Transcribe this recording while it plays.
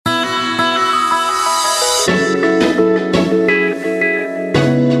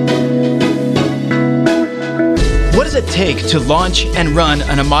take to launch and run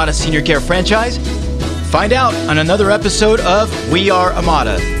an Amada Senior Care franchise? Find out on another episode of We Are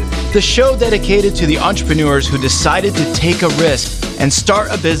Amada, the show dedicated to the entrepreneurs who decided to take a risk and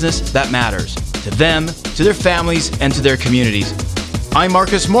start a business that matters to them, to their families, and to their communities. I'm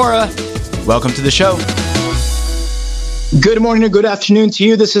Marcus Mora. Welcome to the show. Good morning or good afternoon to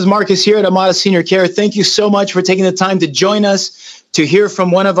you. This is Marcus here at Amada Senior Care. Thank you so much for taking the time to join us to hear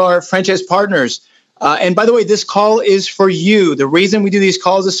from one of our franchise partners. And by the way, this call is for you. The reason we do these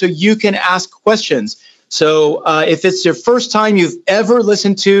calls is so you can ask questions. So if it's your first time you've ever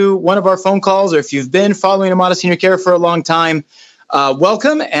listened to one of our phone calls, or if you've been following Amada Senior Care for a long time,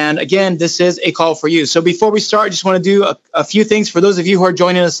 welcome. And again, this is a call for you. So before we start, I just want to do a few things for those of you who are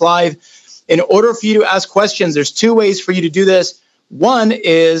joining us live. In order for you to ask questions, there's two ways for you to do this. One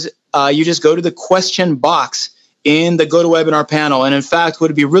is you just go to the question box in the GoToWebinar panel. And in fact, what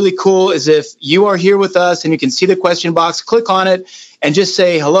would be really cool is if you are here with us and you can see the question box, click on it and just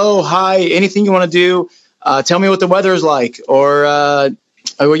say hello, hi, anything you want to do. Tell me what the weather is like, or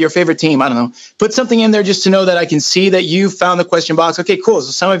your favorite team. I don't know. Put something in there just to know that I can see that you found the question box. Okay, cool.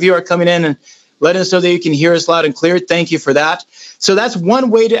 So some of you are coming in and letting us know that you can hear us loud and clear. Thank you for that. So that's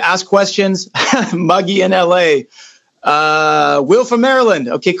one way to ask questions. Muggy in LA. Will from Maryland.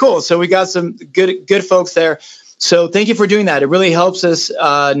 Okay, cool. So we got some good folks there. So thank you for doing that. It really helps us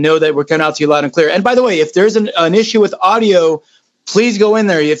know that we're coming out to you loud and clear. And by the way, if there's an issue with audio, please go in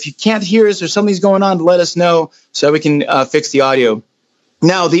there. If you can't hear us or something's going on, let us know so that we can fix the audio.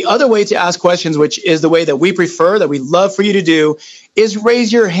 Now, the other way to ask questions, which is the way that we prefer, that we love for you to do, is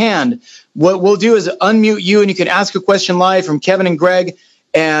raise your hand. What we'll do is unmute you, and you can ask a question live from Kevin and Greg.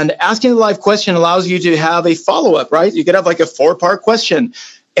 And asking the live question allows you to have a follow-up, right? You could have like a 4-part question.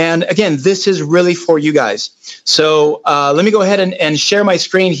 And again, this is really for you guys. So let me go ahead and share my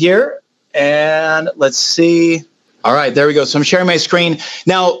screen here. And let's see. All right, there we go. So I'm sharing my screen.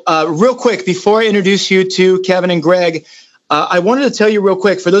 Now, real quick, before I introduce you to Kevin and Greg, I wanted to tell you real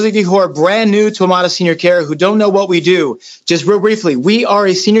quick, for those of you who are brand new to Amada Senior Care, who don't know what we do, just real briefly, we are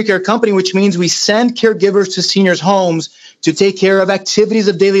a senior care company, which means we send caregivers to seniors' homes to take care of activities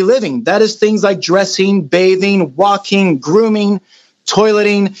of daily living. That is things like dressing, bathing, walking, grooming,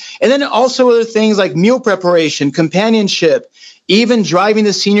 toileting, and then also other things like meal preparation, companionship, even driving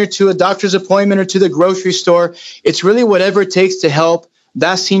the senior to a doctor's appointment or to the grocery store. It's really whatever it takes to help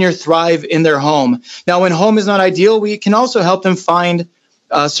that senior thrive in their home. Now, when home is not ideal, we can also help them find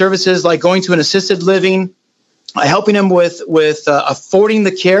services like going to an assisted living, helping them with affording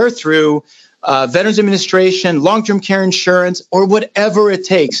the care through Veterans Administration, long-term care insurance, or whatever it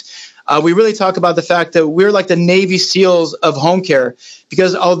takes. We really talk about the fact that we're like the Navy SEALs of home care,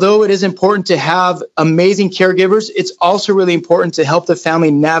 because although it is important to have amazing caregivers, it's also really important to help the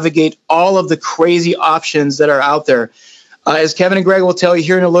family navigate all of the crazy options that are out there. As Kevin and Greg will tell you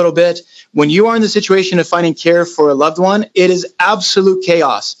here in a little bit, when you are in the situation of finding care for a loved one, it is absolute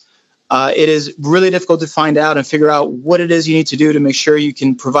chaos. It is really difficult to find out and figure out what it is you need to do to make sure you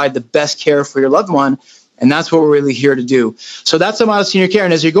can provide the best care for your loved one. And that's what we're really here to do. So that's Amada Senior Care.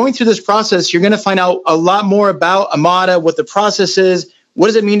 And as you're going through this process, you're going to find out a lot more about Amada, what the process is, what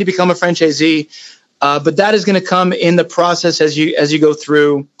does it mean to become a franchisee. But that is going to come in the process as you go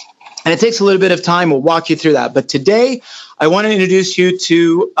through. And it takes a little bit of time. We'll walk you through that. But today, I want to introduce you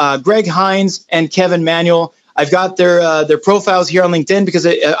to Greg Hines and Kevin Manuel. I've got their profiles here on LinkedIn because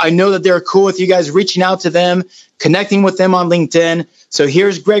I know that they're cool with you guys reaching out to them, connecting with them on LinkedIn. So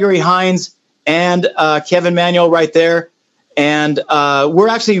here's Gregory Hines and Kevin Manuel right there. And we're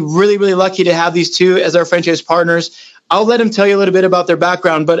actually really, really lucky to have these two as our franchise partners. I'll let them tell you a little bit about their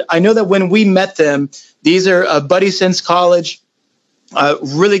background. But I know that when we met them, these are buddies since college.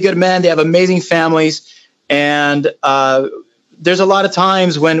 Really good men. They have amazing families. And there's a lot of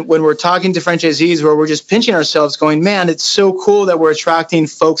times when we're talking to franchisees where we're just pinching ourselves going, man, it's so cool that we're attracting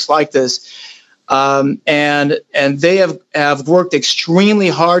folks like this. And they have worked extremely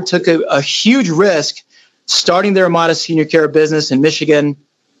hard, took a huge risk starting their Amada Senior Care business in Michigan.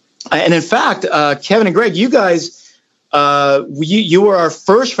 And in fact, Kevin and Greg, you guys, you were our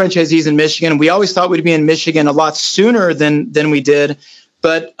first franchisees in Michigan. We always thought we'd be in Michigan a lot sooner than we did.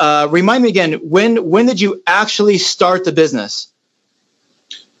 But remind me again, when did you actually start the business?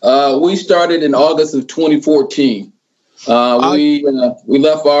 We started in August of 2014. We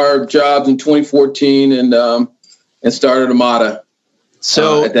left our jobs in 2014 and started Amada.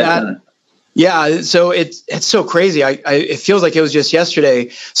 So at that time. Yeah, so it's so crazy. It feels like it was just yesterday.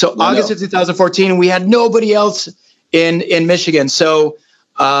 So August of 2014, we had nobody else in Michigan. So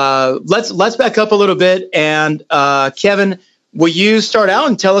let's back up a little bit. And Kevin, will you start out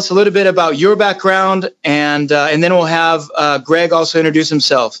and tell us a little bit about your background, and then we'll have Greg also introduce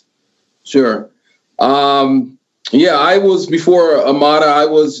himself. Sure. I was, before Amada, I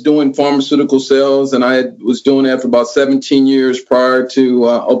was doing pharmaceutical sales, and I was doing that for about 17 years prior to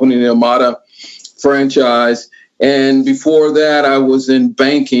opening the Amada franchise. And before that, I was in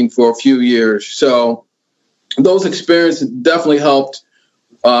banking for a few years. So those experiences definitely helped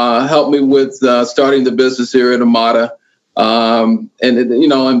me with starting the business here at Amada. In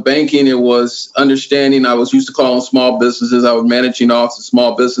banking, it was understanding. I was used to calling small businesses. I was managing offices.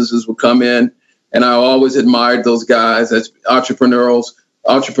 Small businesses would come in, and I always admired those guys as entrepreneurs.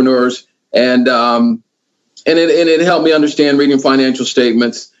 And it helped me understand reading financial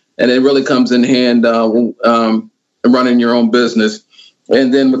statements, and it really comes in hand running your own business.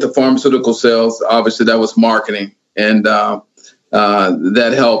 And then with the pharmaceutical sales, obviously that was marketing, and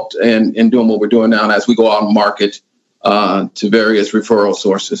that helped in doing what we're doing now as we go out and market to various referral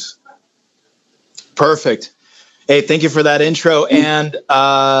sources. Perfect. Hey, thank you for that intro. And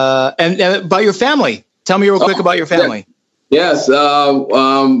about your family, tell me real quick about your family. Yes, I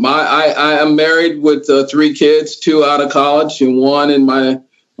am married with 3 kids, 2 out of college, and 1 in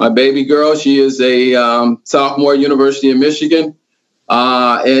my baby girl. She is a sophomore at University of Michigan.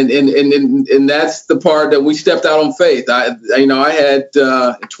 And that's the part that we stepped out on faith. I had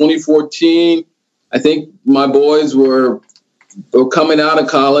in 2014, I think my boys were coming out of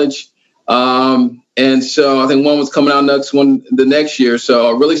college. And so I think one was coming out the next year. So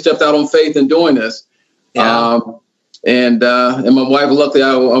I really stepped out on faith in doing this. Yeah. And my wife, luckily,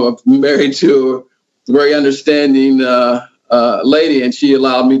 I'm married to a very understanding lady, and she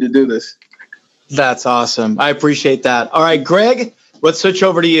allowed me to do this. That's awesome. I appreciate that. All right, Greg, let's switch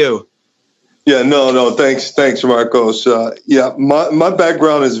over to you. Yeah, no. Thanks, Marcos. My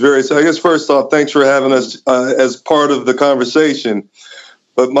background is so I guess first off, thanks for having us as part of the conversation.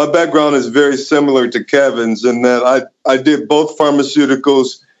 But my background is very similar to Kevin's in that I did both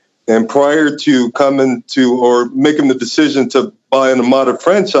pharmaceuticals, and prior to coming to or making the decision to buy an Amada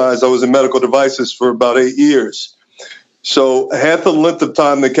franchise, I was in medical devices for about 8 years. So I had the length of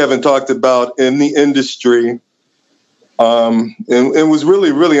time that Kevin talked about in the industry. And was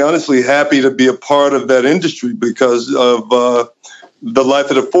really, really honestly happy to be a part of that industry because of the life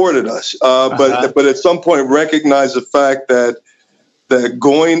it afforded us. But at some point recognize the fact that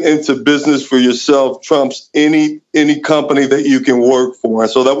going into business for yourself trumps any company that you can work for.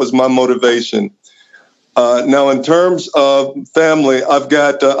 So that was my motivation. Now, in terms of family,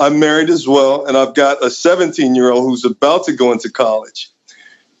 I'm married as well, and I've got a 17-year-old who's about to go into college.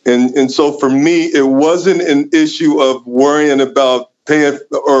 And so for me, it wasn't an issue of worrying about paying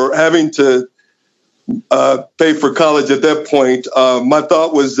or having to pay for college at that point. My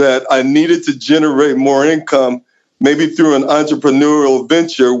thought was that I needed to generate more income, maybe through an entrepreneurial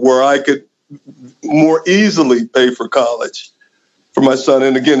venture where I could more easily pay for college for my son.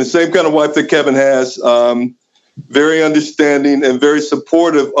 And again, the same kind of wife that Kevin has, very understanding and very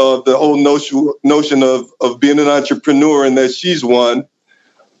supportive of the whole notion of being an entrepreneur, and that she's one.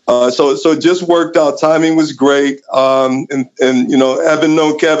 So it just worked out. Timing was great. And having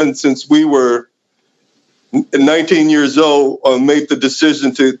known Kevin since we were 19 years old, made the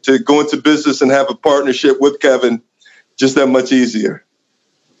decision to go into business and have a partnership with Kevin just that much easier.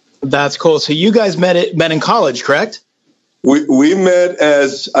 That's cool. So you guys met in college, correct? We met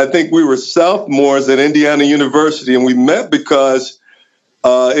as, I think we were sophomores at Indiana University, and we met because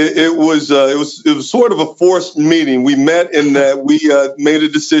it was sort of a forced meeting. We met in that we made a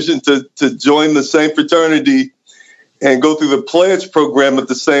decision to join the same fraternity and go through the pledge program at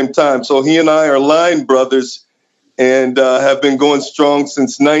the same time. So he and I are line brothers and have been going strong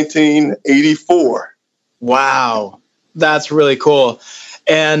since 1984. Wow, that's really cool.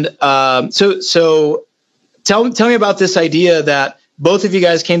 And so tell me about this idea that both of you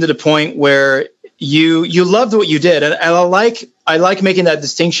guys came to the point where you loved what you did. And I like making that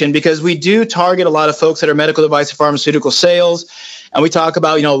distinction because we do target a lot of folks that are medical device and pharmaceutical sales. And we talk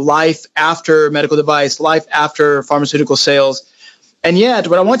about, life after medical device, life after pharmaceutical sales. And yet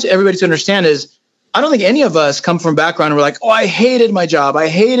what I want everybody to understand is I don't think any of us come from a background where we're like, oh, I hated my job. I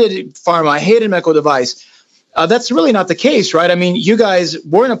hated pharma. I hated medical device. That's really not the case, right? I mean, you guys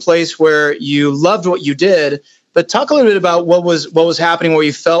were in a place where you loved what you did, but talk a little bit about what was happening where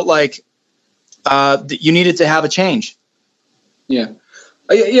you felt like you needed to have a change. Yeah.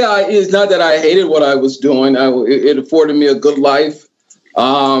 It's not that I hated what I was doing. It afforded me a good life.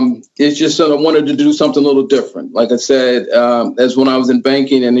 It's just that I wanted to do something a little different. Like I said, as when I was in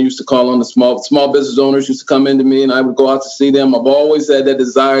banking and I used to call on the small business owners used to come into me and I would go out to see them. I've always had that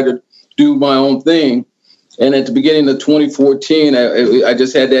desire to do my own thing. And at the beginning of 2014, I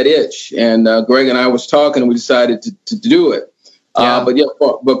just had that itch. And Greg and I was talking, and we decided to do it. Yeah.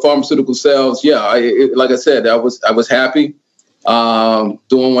 But pharmaceutical sales, like I said, I was happy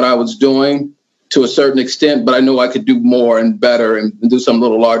doing what I was doing to a certain extent, but I knew I could do more and better and do something a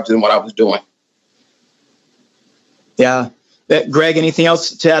little larger than what I was doing. Yeah. Greg, anything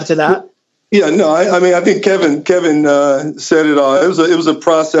else to add to that? Yeah, no, I mean, I think Kevin said it all. It was a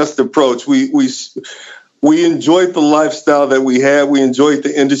processed approach. We enjoyed the lifestyle that we had. We enjoyed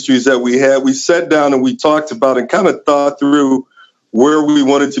the industries that we had. We sat down and we talked about and kind of thought through where we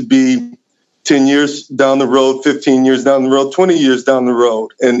wanted to be 10 years down the road, 15 years down the road, 20 years down the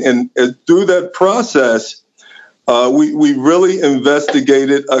road. And through that process, we really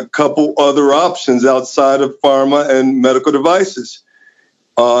investigated a couple other options outside of pharma and medical devices.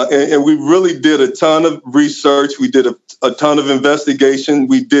 And we really did a ton of research. We did a ton of investigation.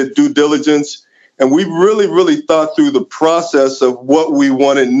 We did due diligence. And we really, really thought through the process of what we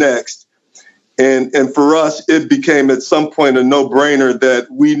wanted next. And for us, it became at some point a no-brainer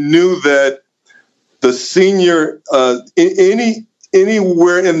that we knew that the senior,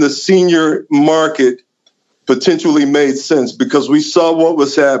 anywhere in the senior market potentially made sense because we saw what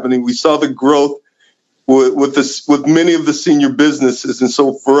was happening. We saw the growth with many of the senior businesses. And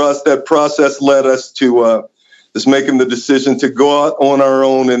so for us, that process led us to just making the decision to go out on our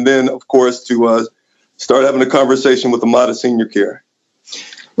own. And then, of course, to start having a conversation with Amada Senior Care.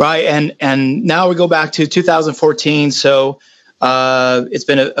 Right. And now we go back to 2014. So it's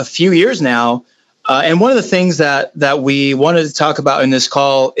been a few years now. And one of the things that we wanted to talk about in this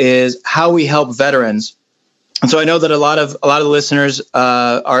call is how we help veterans. And so I know that a lot of the listeners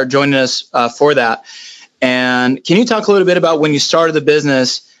are joining us for that. And can you talk a little bit about when you started the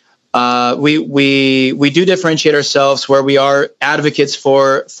business? We do differentiate ourselves where we are advocates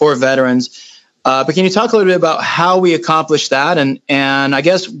for veterans. But can you talk a little bit about how we accomplished that? And I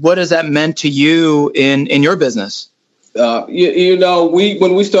guess, what has that meant to you in your business? When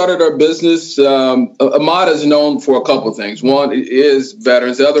we started our business, Amada is known for a couple of things. One is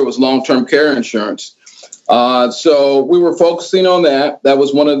veterans. The other was long-term care insurance. So we were focusing on that. That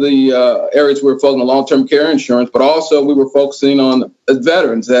was one of the areas we were focusing on, long-term care insurance. But also we were focusing on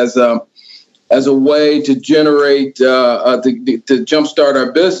veterans as a way to generate to jumpstart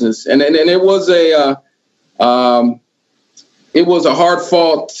our business. And it was a hard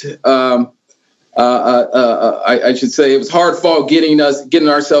fought. I should say it was hard fought getting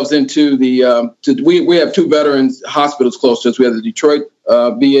ourselves into the. We have two veterans hospitals close to us. We have the Detroit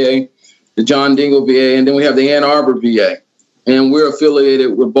VA, the John Dingell VA, and then we have the Ann Arbor VA, and we're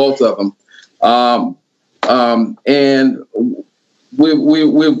affiliated with both of them. And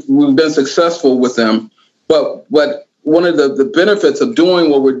we've been successful with them. But one of the benefits of doing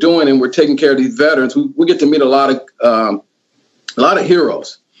what we're doing and we're taking care of these veterans, we get to meet a lot of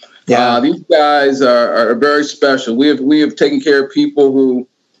heroes. Yeah. These guys are very special. We have taken care of people who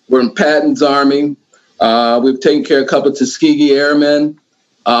were in Patton's Army. We've taken care of a couple of Tuskegee Airmen.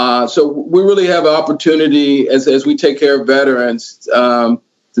 So we really have an opportunity as we take care of veterans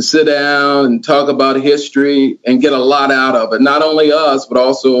to sit down and talk about history and get a lot out of it. Not only us, but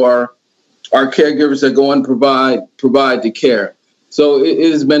also our caregivers that go and provide the care. So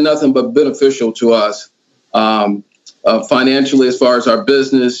it has been nothing but beneficial to us financially, as far as our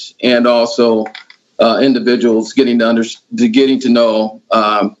business, and also individuals getting to know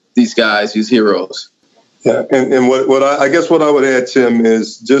these guys, these heroes. Yeah, and what I guess what I would add, Tim,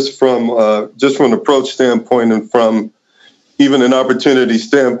 is just from an approach standpoint and from even an opportunity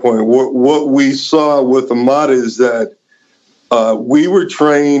standpoint, what we saw with Amada is that we were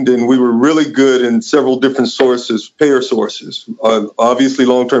trained and we were really good in several different payer sources. Obviously,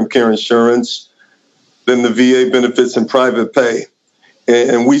 long-term care insurance, then the VA benefits and private pay,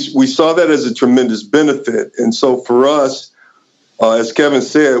 and we saw that as a tremendous benefit. And so for us, as Kevin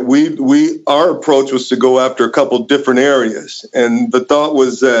said, our approach was to go after a couple different areas, and the thought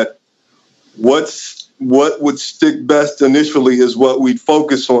was that what would stick best initially is what we'd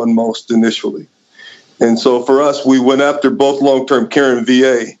focus on most initially. And so for us, we went after both long-term care and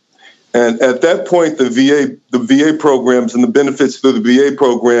VA. And at that point, the VA programs and the benefits through the VA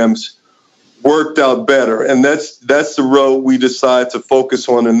programs worked out better. And that's the road we decided to focus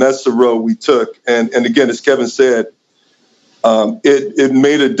on, and that's the road we took. And again, as Kevin said, it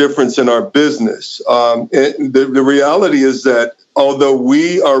made a difference in our business. The reality is that although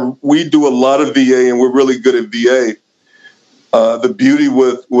we do a lot of VA and we're really good at VA, the beauty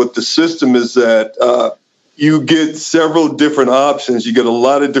with the system is that you get several different options. You get a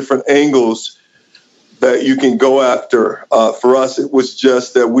lot of different angles that you can go after. For us, it was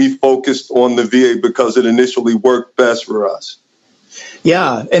just that we focused on the VA because it initially worked best for us.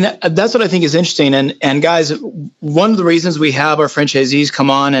 Yeah, and that's what I think is interesting. And guys, one of the reasons we have our franchisees come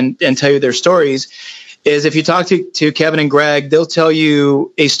on and tell you their stories is if you talk to Kevin and Greg, they'll tell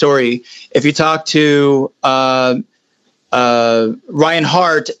you a story. If you talk to Ryan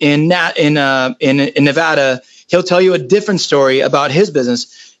Hart in Nevada, he'll tell you a different story about his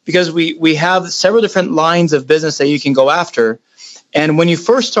business, because we have several different lines of business that you can go after. And when you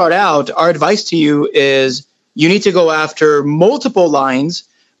first start out, our advice to you is you need to go after multiple lines,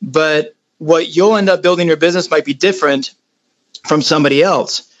 but what you'll end up building your business might be different from somebody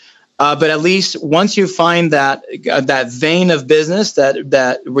else. But at least once you find that vein of business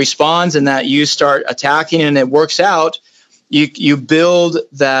that responds and that you start attacking and it works out, you build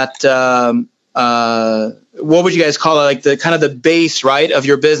that. What would you guys call it? Like the kind of the base, right, of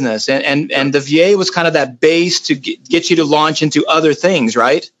your business, and the VA was kind of that base to get you to launch into other things,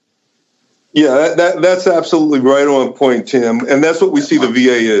 right? Yeah, that's absolutely right on point, Tim. And that's what we see the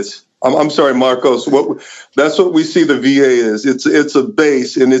VA is. I'm sorry, Marcos. That's what we see the VA is. It's a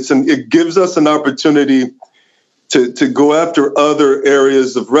base, and it gives us an opportunity to go after other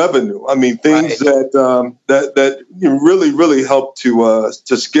areas of revenue. I mean, things right. that really help to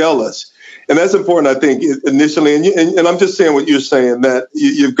scale us. And that's important, I think, initially. And I'm just saying what you're saying, that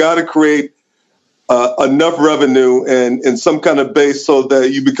you've got to create enough revenue and some kind of base so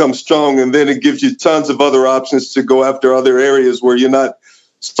that you become strong, and then it gives you tons of other options to go after other areas where you're not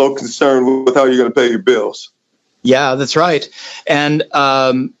so concerned with how you're going to pay your bills. Yeah, that's right. And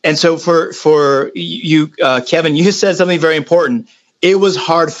so for you, Kevin, you said something very important. It was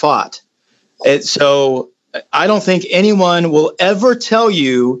hard fought. So I don't think anyone will ever tell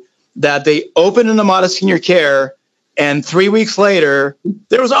you that they opened an Amada Senior Care and 3 weeks later,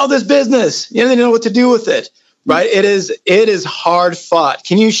 there was all this business. They didn't know what to do with it, right? It is hard fought.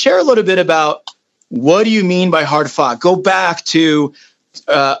 Can you share a little bit about what do you mean by hard fought? Go back to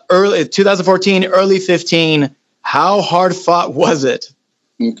early 2014, early 15. How hard fought was it?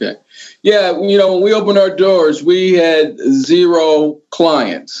 Okay. Yeah, when we opened our doors, we had 0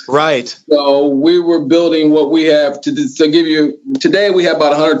 clients. Right. So we were building what we have to give you. Today, we have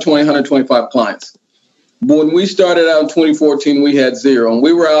about 120, 125 clients. When we started out in 2014, we had 0, and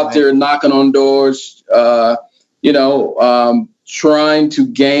we were out there knocking on doors, trying to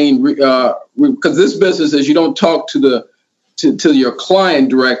gain, because this business is you don't talk to your client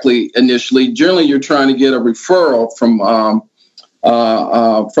directly initially. Generally, you're trying to get a referral from a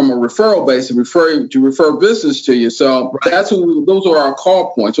referral base to refer business to you. So those are our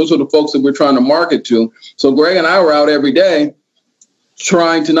call points. Those are the folks that we're trying to market to. So Greg and I were out every day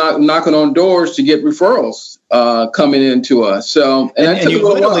trying to knocking on doors to get referrals coming into us. So and that took a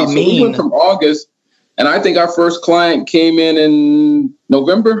little while. So we went from August, and I think our first client came in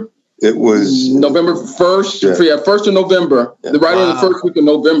November. It was November 1st. Yeah, 1st of November, right in the first week of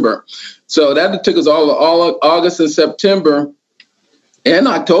November. So that took us all August and September and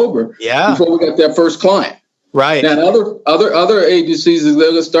October before we got that first client. Right. Now, other agencies,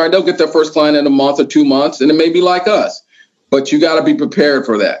 they'll get their first client in a month or 2 months, and it may be like us. But you got to be prepared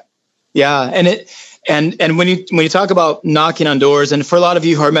for that. Yeah, and when you talk about knocking on doors, and for a lot of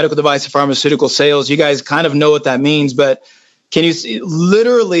you who are medical device and pharmaceutical sales, you guys kind of know what that means. But can you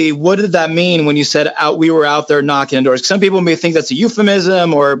literally, what did that mean when you said we were out there knocking on doors? Some people may think that's a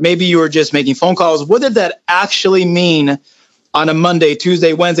euphemism, or maybe you were just making phone calls. What did that actually mean on a Monday,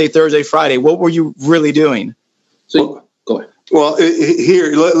 Tuesday, Wednesday, Thursday, Friday? What were you really doing? So go ahead. Well,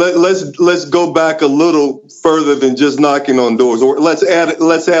 here let's go back a little further than just knocking on doors, or let's add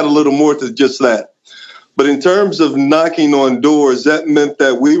a little more to just that. But in terms of knocking on doors, that meant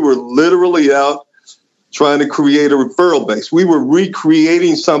that we were literally out trying to create a referral base. We were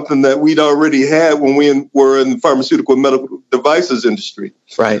recreating something that we'd already had when we were in the pharmaceutical and medical devices industry.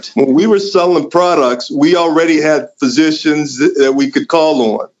 Right. When we were selling products, we already had physicians that we could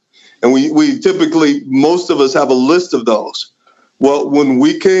call on. And we typically, most of us have a list of those. Well, when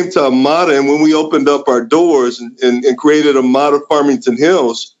we came to Amada and when we opened up our doors and created Amada Farmington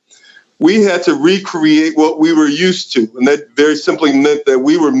Hills, we had to recreate what we were used to. And that very simply meant that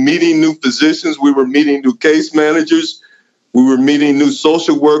we were meeting new physicians, we were meeting new case managers, we were meeting new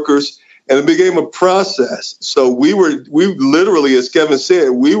social workers, and it became a process. So we literally, as Kevin said,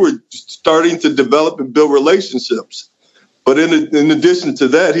 we were starting to develop and build relationships. But in addition to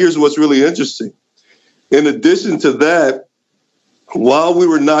that, here's what's really interesting. In addition to that, while we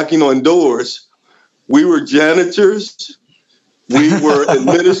were knocking on doors, we were janitors, we were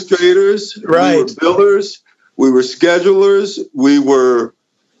administrators, right. We were billers, we were schedulers, we were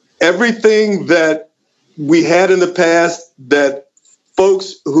everything that we had in the past that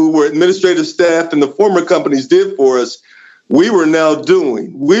folks who were administrative staff in the former companies did for us, we were now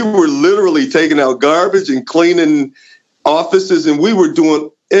doing. We were literally taking out garbage and cleaning offices, and we were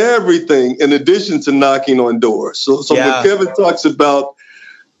doing everything in addition to knocking on doors. So when Kevin talks about,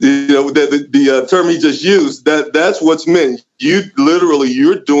 the term he just used, that's what's meant.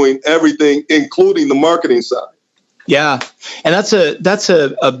 You're doing everything, including the marketing side. Yeah, and that's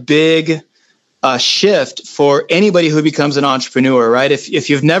a big shift for anybody who becomes an entrepreneur, right?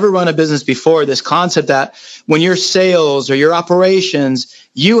 If you've never run a business before, this concept that when your sales or your operations,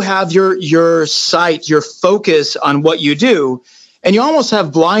 you have your sight, your focus on what you do, and you almost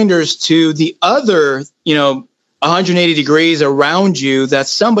have blinders to the other, 180 degrees around you that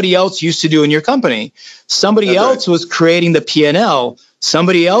somebody else used to do in your company. Somebody else was creating the P&L.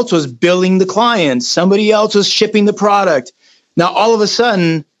 Somebody else was billing the clients. Somebody else was shipping the product. Now, all of a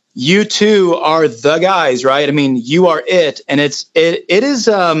sudden, you two are the guys, right? I mean, you are it. And it is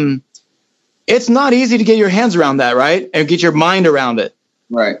it's not easy to get your hands around that, right? And get your mind around it.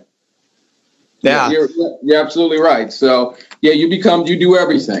 Right. Yeah. You're absolutely right. So you do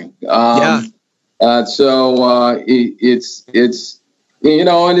everything. But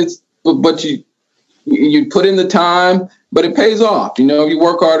you put in the time, but it pays off. You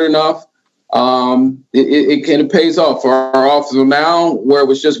work hard enough. It pays off for our office now, where it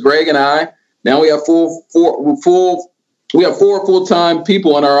was just Greg and I. Now we have four full-time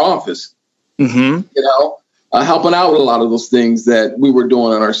people in our office. Mm-hmm. Helping out with a lot of those things that we were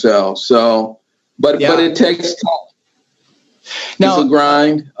doing on ourselves. So, but it takes time. Now, it's a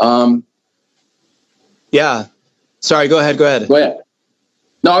grind. Yeah. Sorry. Go ahead. Go ahead.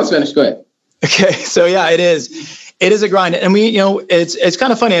 No, I was finished. Go ahead. Okay. So it is a grind. And it's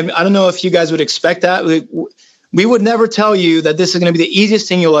kind of funny. I don't know if you guys would expect that. We would never tell you that this is going to be the easiest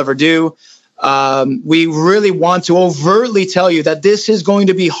thing you'll ever do. We really want to overtly tell you that this is going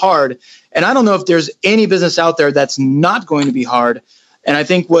to be hard. And I don't know if there's any business out there that's not going to be hard. And I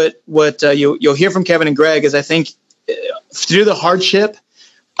think what you'll hear from Kevin and Greg is, I think through the hardship,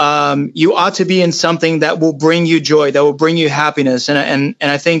 you ought to be in something that will bring you joy, that will bring you happiness. And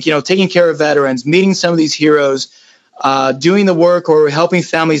I think, taking care of veterans, meeting some of these heroes, doing the work or helping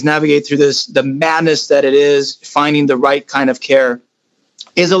families navigate through the madness that it is, finding the right kind of care,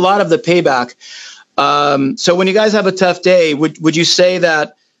 is a lot of the payback. So when you guys have a tough day, would you say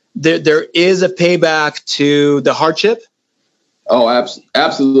that there is a payback to the hardship? Oh,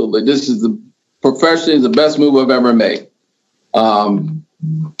 absolutely. This is professionally the best move I've ever made.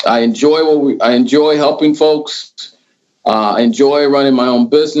 I enjoy helping folks. I enjoy running my own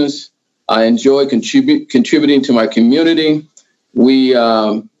business. I enjoy contributing to my community.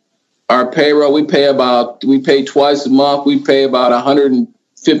 Our payroll, we pay twice a month. We pay about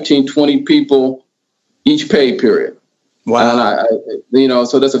 115, 20 people each pay period. Wow. And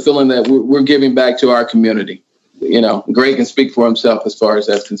so that's a feeling that we're giving back to our community. Greg can speak for himself as far as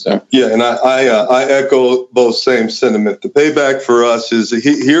that's concerned. Yeah, and I echo those same sentiment. The payback for us is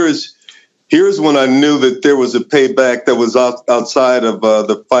here's when I knew that there was a payback that was outside of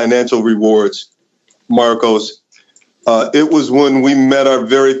the financial rewards, Marcos. It was when we met our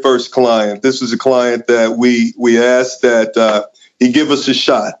very first client. This was a client that we asked that he give us a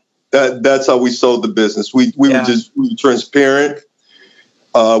shot. That's how we sold the business. We were transparent.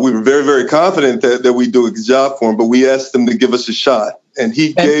 We were very, very confident that we do a good job for him, but we asked him to give us a shot, and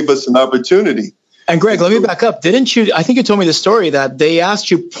he gave us an opportunity. And Greg, let me back up. Didn't you? I think you told me the story that they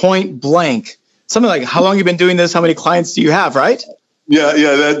asked you point blank, something like, "How long have you been doing this? How many clients do you have?" Right? Yeah.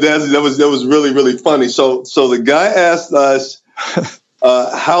 That was really, really funny. So the guy asked us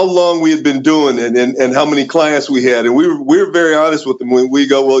how long we had been doing it and how many clients we had, and we were very honest with him when we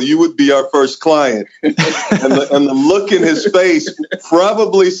go, "Well, you would be our first client," and the look in his face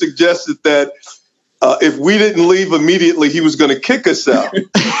probably suggested that if we didn't leave immediately, he was going to kick us out.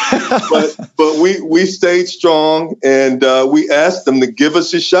 but we stayed strong, and we asked him to give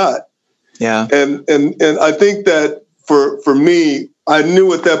us a shot. Yeah, and I think that for me, I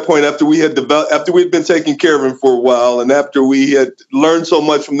knew at that point, after we'd been taking care of him for a while, and after we had learned so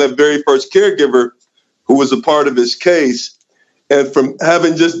much from that very first caregiver who was a part of his case, and from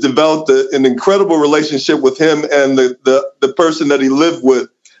having just developed an incredible relationship with him and the person that he lived with,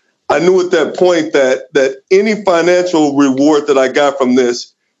 I knew at that point that any financial reward that I got from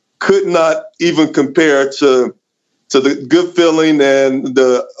this could not even compare to the good feeling and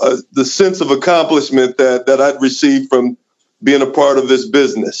the sense of accomplishment that I'd received from being a part of this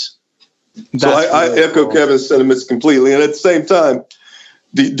business. So I echo Kevin's sentiments completely. And at the same time,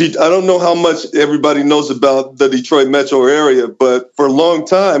 I don't know how much everybody knows about the Detroit metro area, but for a long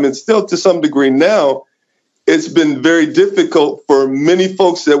time, and still to some degree now, it's been very difficult for many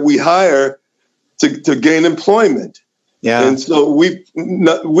folks that we hire to gain employment. Yeah. And so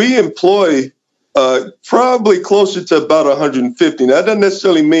we employ probably closer to about 150. Now, that doesn't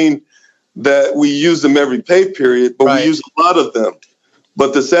necessarily mean that we use them every pay period, but we use a lot of them.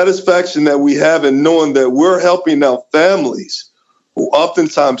 But the satisfaction that we have in knowing that we're helping out families who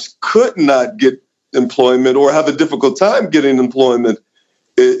oftentimes could not get employment or have a difficult time getting employment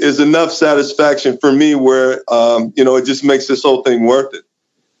is enough satisfaction for me where, it just makes this whole thing worth it.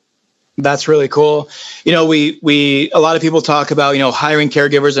 That's really cool. A lot of people talk about, hiring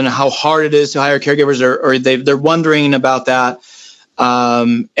caregivers and how hard it is to hire caregivers, or they're wondering about that.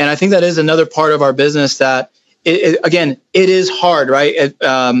 And I think that is another part of our business that, it is hard, right?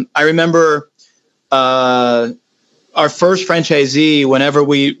 I remember our first franchisee, whenever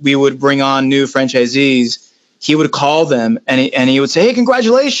we would bring on new franchisees, he would call them and he would say, "Hey,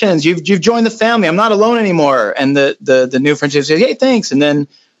 congratulations, you've joined the family. I'm not alone anymore." And the new franchisee would say, "Hey, thanks." And then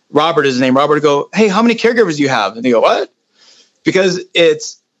Robert is his name. Robert would go, "Hey, how many caregivers do you have?" And they go, "What?" Because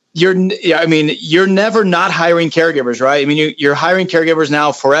you're never not hiring caregivers, right? I mean, you're hiring caregivers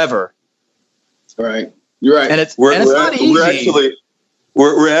now forever. Right. You're right. And it's not easy.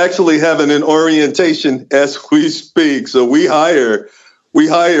 We're actually having an orientation as we speak. So we hire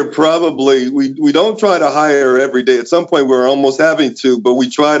probably, we don't try to hire every day. At some point we're almost having to, but we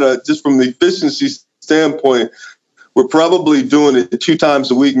try to, just from the efficiency standpoint, we're probably doing it 2 times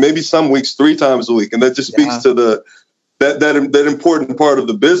a week, maybe some weeks 3 times a week. And that just speaks to that important part of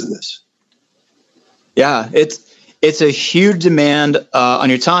the business. Yeah, it's a huge demand on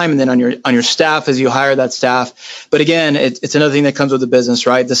your time and then on your staff as you hire that staff. But again, it's another thing that comes with the business,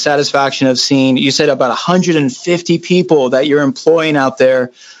 right? The satisfaction of seeing, you said about 150 people that you're employing out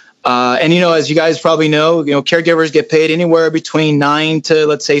there. And, as you guys probably know, caregivers get paid anywhere between $9 to,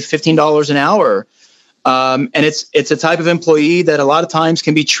 let's say, $15 an hour. And it's a type of employee that a lot of times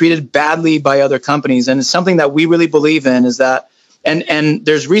can be treated badly by other companies. And it's something that we really believe in, is that, and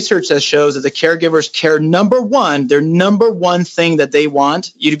there's research that shows that the caregivers care, their number one thing that they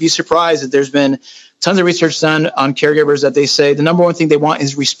want. You'd be surprised that there's been tons of research done on caregivers that they say the number one thing they want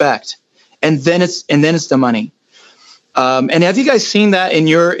is respect. And then it's the money. And have you guys seen that in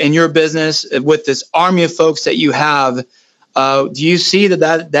your business with this army of folks that you have? Do you see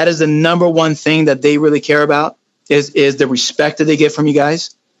that is the number one thing that they really care about is the respect that they get from you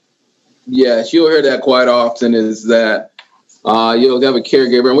guys? Yes, you'll hear that quite often, is that you'll have a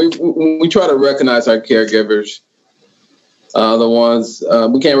caregiver, and we try to recognize our caregivers, the ones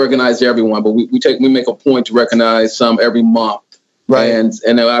we can't recognize everyone, but we make a point to recognize some every month. Right.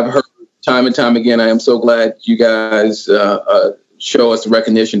 And I've heard time and time again, I am so glad you guys show us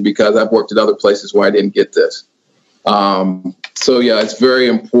recognition, because I've worked at other places where I didn't get this. So yeah, it's very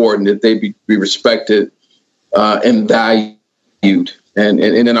important that they be respected and valued. And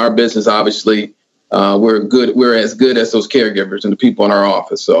in our business, obviously, we're as good as those caregivers and the people in our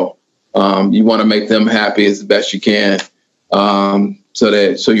office. So you want to make them happy as best you can,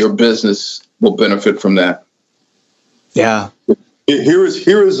 so your business will benefit from that. Yeah. Here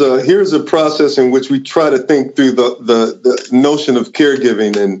is a process in which we try to think through the notion of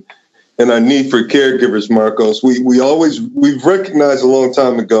caregiving and our need for caregivers, Marcos. We've recognized a long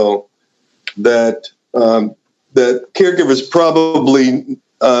time ago that caregivers probably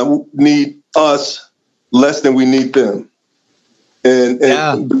need us less than we need them, and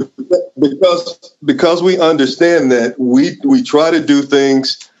because we understand that, we try to do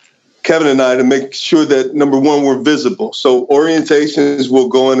things, Kevin and I, to make sure that, number one, we're visible. So orientations, we'll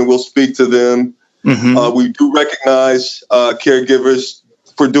go in and we'll speak to them. Mm-hmm. We do recognize caregivers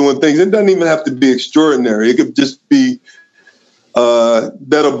for doing things. It doesn't even have to be extraordinary. It could just be that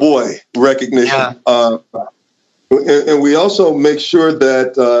a boy recognition. Yeah. And we also make sure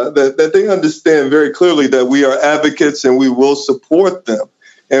that they understand very clearly that we are advocates and we will support them.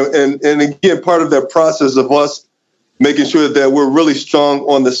 And again, part of that process of us making sure that we're really strong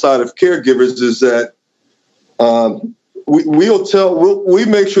on the side of caregivers is that we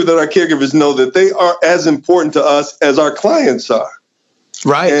make sure that our caregivers know that they are as important to us as our clients are.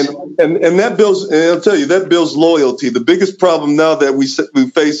 Right. And that builds, and I'll tell you, that builds loyalty. The biggest problem now that we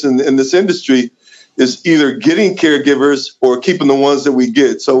face in this industry is either getting caregivers or keeping the ones that we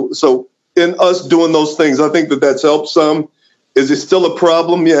get. So in us doing those things, I think that's helped some. Is it still a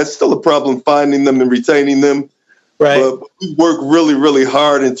problem? Yeah, it's still a problem finding them and retaining them. Right. But we work really, really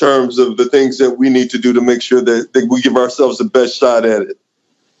hard in terms of the things that we need to do to make sure that we give ourselves the best shot at it.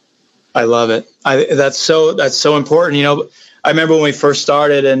 I love it. That's so important. I remember when we first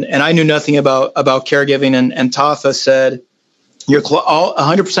started, and I knew nothing about caregiving, and Tafa said, all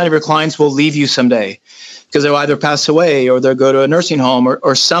 100% of your clients will leave you someday because they'll either pass away or they'll go to a nursing home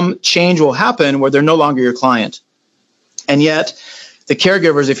or some change will happen where they're no longer your client. And yet the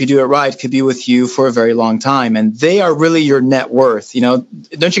caregivers, if you do it right, could be with you for a very long time. And they are really your net worth.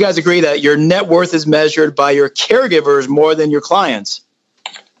 Don't you guys agree that your net worth is measured by your caregivers more than your clients?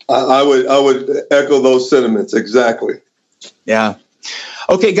 I would echo those sentiments. Exactly. Yeah.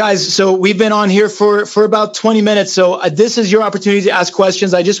 Okay, guys, so we've been on here for about 20 minutes. So this is your opportunity to ask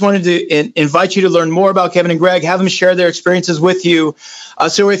questions. I just wanted to invite you to learn more about Kevin and Greg, have them share their experiences with you.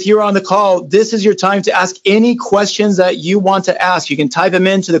 So if you're on the call, this is your time to ask any questions that you want to ask. You can type them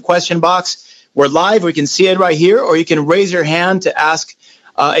into the question box. We're live. We can see it right here, or you can raise your hand to ask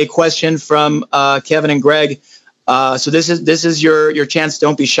a question from Kevin and Greg. So this is your chance.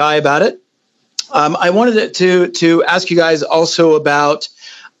 Don't be shy about it. I wanted to ask you guys also about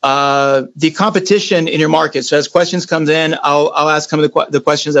the competition in your market. So as questions comes in, I'll ask some of the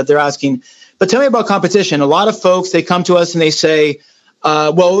questions that they're asking. But tell me about competition. A lot of folks, they come to us and they say,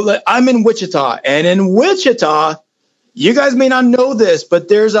 well, I'm in Wichita. And in Wichita, you guys may not know this, but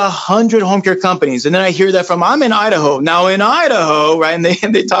there's 100 home care companies. And then I hear that I'm in Idaho. Now in Idaho, right?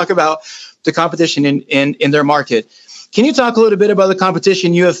 And they talk about the competition in their market. Can you talk a little bit about the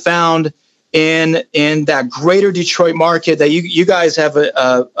competition you have found in that greater Detroit market that you guys have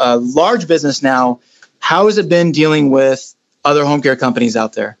a large business now? How has it been dealing with other home care companies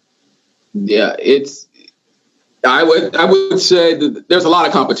out there? Yeah, I would say that there's a lot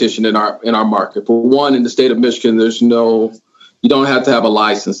of competition in our market. For one, in the state of Michigan, you don't have to have a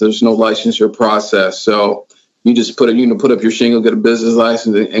license. There's no licensure process. So you just put up your shingle, get a business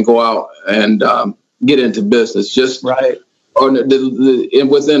license, and go out and get into business. Just right.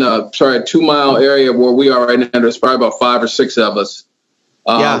 Within a 2-mile area where we are right now, there's probably about 5 or 6 of us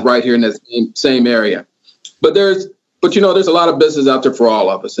right here in that same area. But there's a lot of business out there for all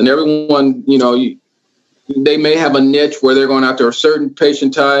of us, and everyone, they may have a niche where they're going after a certain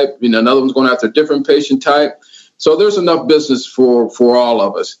patient type, another one's going after a different patient type. So there's enough business for all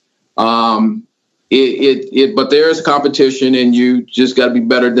of us. But there's competition, and you just got to be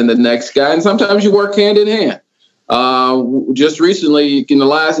better than the next guy. And sometimes you work hand in hand. Just recently,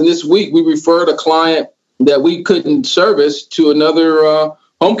 this week, we referred a client that we couldn't service to another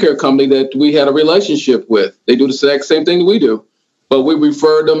home care company that we had a relationship with. They do the exact same thing that we do, but we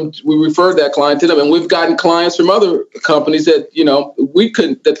referred that client to them, and we've gotten clients from other companies that a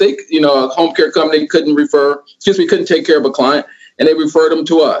home care company couldn't take care of a client, and they referred them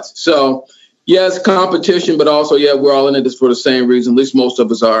to us. So yes, competition, but also we're all in it for the same reason. At least most of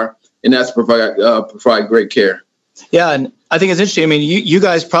us are, and that's provide great care. Yeah, and I think it's interesting. I mean, you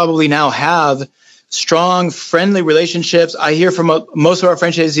guys probably now have strong, friendly relationships. I hear from most of our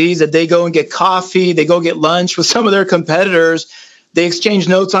franchisees that they go and get coffee, they go get lunch with some of their competitors. They exchange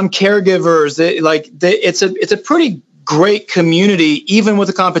notes on caregivers. It's a pretty great community, even with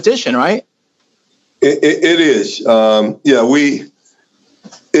the competition, right? It is.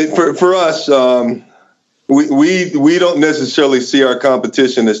 For us, we don't necessarily see our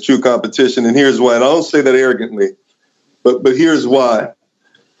competition as true competition, and here's why. And I don't say that arrogantly, but here's why.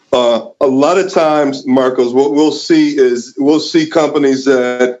 A lot of times, Marcos, what we'll see companies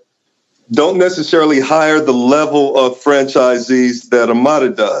that don't necessarily hire the level of franchisees that Amada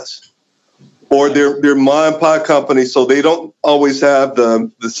does, or they're mom and pop companies, so they don't always have the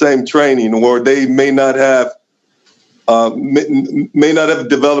same training, or they may not have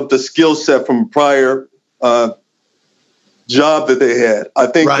developed a skill set from prior job that they had. I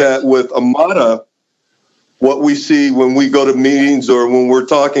think that with Amada, what we see when we go to meetings or when we're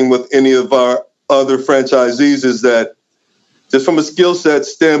talking with any of our other franchisees is that just from a skill set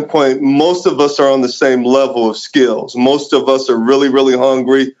standpoint, most of us are on the same level of skills. Most of us are really, really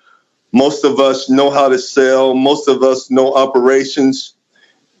hungry. Most of us know how to sell. Most of us know operations.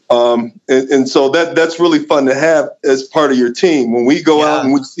 And so that's really fun to have as part of your team. When we go out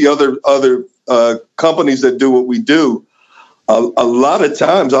and we see other companies that do what we do, a lot of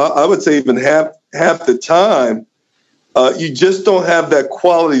times, I would say even half the time, you just don't have that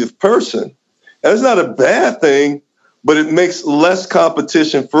quality of person. And it's not a bad thing, but it makes less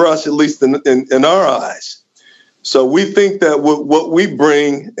competition for us, at least in our eyes. So we think that what we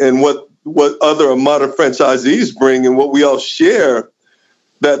bring and what other Amada franchisees bring and what we all share,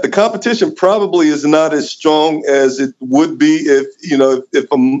 that the competition probably is not as strong as it would be if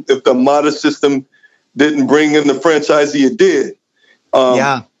the Amada system didn't bring in the franchisee it did.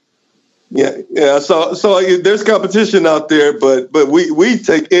 So there's competition out there, but we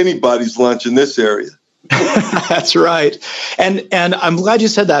take anybody's lunch in this area. That's right. And I'm glad you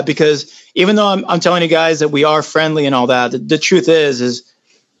said that, because even though I'm telling you guys that we are friendly and all that, the truth is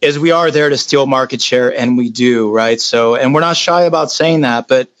we are there to steal market share, and we do, right? So, and we're not shy about saying that,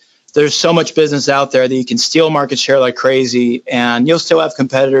 but there's so much business out there that you can steal market share like crazy, and you'll still have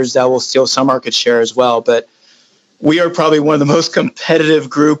competitors that will steal some market share as well. But we are probably one of the most competitive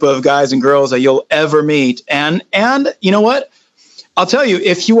group of guys and girls that you'll ever meet. And you know what? I'll tell you,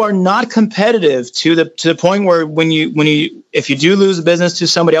 if you are not competitive to the point where if you do lose a business to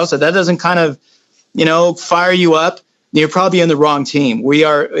somebody else, that doesn't kind of, fire you up, you're probably in the wrong team. We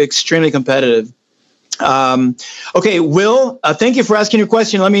are extremely competitive. Okay, Will, thank you for asking your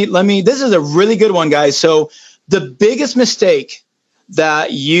question. Let me. This is a really good one, guys. So the biggest mistake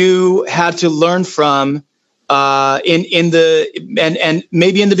that you had to learn from in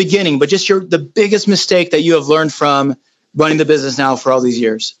maybe in the beginning, but just the biggest mistake that you have learned from running the business now for all these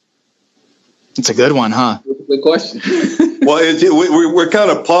years? It's a good one, huh? Good question. Well, we're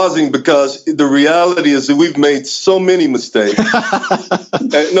kind of pausing because the reality is that we've made so many mistakes. Which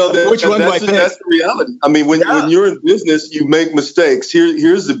one do I pick? That's the reality. I mean, when you're in business, you make mistakes.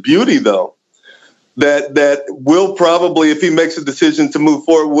 Here's the beauty, though, that Will probably, if he makes a decision to move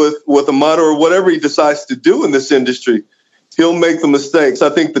forward with Amada or whatever he decides to do in this industry, he'll make the mistakes. I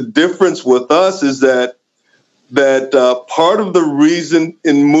think the difference with us is that part of the reason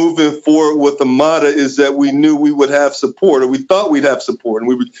in moving forward with Amada is that we knew we would have support, or we thought we'd have support, and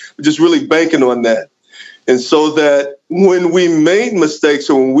we were just really banking on that. And so that when we made mistakes,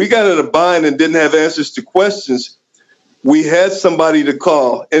 or when we got in a bind and didn't have answers to questions, we had somebody to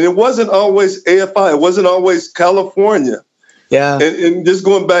call. And it wasn't always AFI. It wasn't always California. Yeah. And just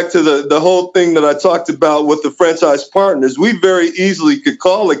going back to the whole thing that I talked about with the franchise partners, we very easily could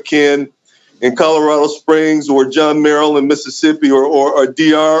call a Ken in Colorado Springs, or John Merrill in Mississippi, or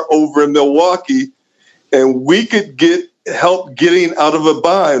DR over in Milwaukee, and we could get help getting out of a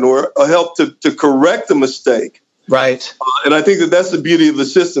bind, or help to correct a mistake. Right. And I think that's the beauty of the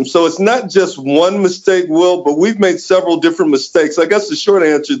system. So it's not just one mistake, Will, but we've made several different mistakes. I guess the short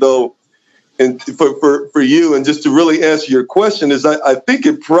answer, though, and for you, and just to really answer your question, is I think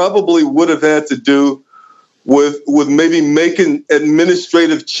it probably would have had to do with maybe making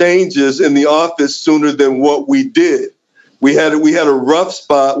administrative changes in the office sooner than what we did. We had a rough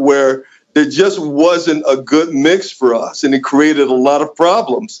spot where there just wasn't a good mix for us, and it created a lot of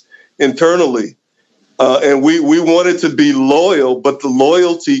problems internally. And we wanted to be loyal, but the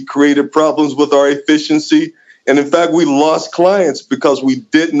loyalty created problems with our efficiency. And in fact, we lost clients because we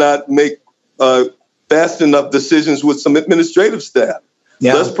did not make fast enough decisions with some administrative staff.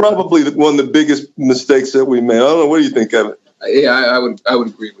 Yeah. That's probably one of the biggest mistakes that we made. I don't know. What do you think, Evan? Yeah, I would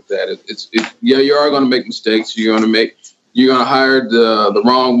agree with that. You are going to make mistakes. You're going to hire the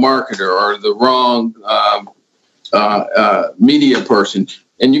wrong marketer or the wrong media person,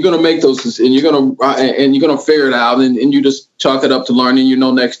 and you're going to make those, and you're going to figure it out, and you just chalk it up to learning.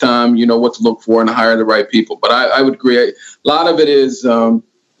 Next time you know what to look for and hire the right people. But I would agree. A lot of it is.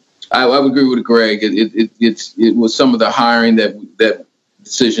 I would agree with Greg. It was some of the hiring that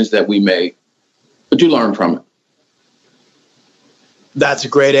decisions that we made, but you learn from it. That's a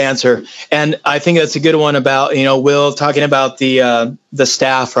great answer. And I think that's a good one about, Will talking about the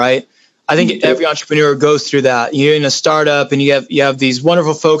staff, right? I think every entrepreneur goes through that. You're in a startup and you have these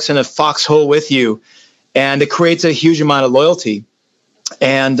wonderful folks in a foxhole with you, and it creates a huge amount of loyalty.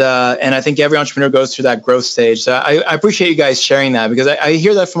 And I think every entrepreneur goes through that growth stage. So I appreciate you guys sharing that, because I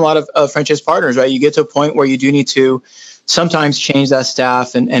hear that from a lot of franchise partners, right? You get to a point where you do need to sometimes change that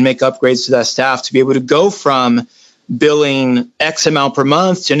staff and make upgrades to that staff to be able to go from billing X amount per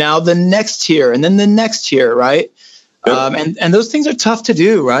month to now the next tier and then the next tier, right? Yep. And those things are tough to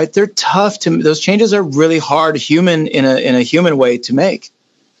do, right? They're tough those changes are really hard in a human way to make.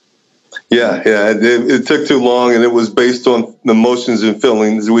 Yeah. It took too long, and it was based on emotions and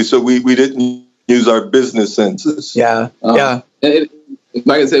feelings. We didn't use our business senses. Yeah. If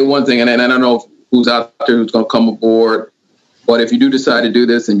I can say one thing, and I don't know who's out there who's going to come aboard, but if you do decide to do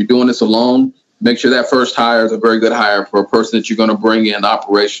this and you're doing this alone, make sure that first hire is a very good hire for a person that you're going to bring in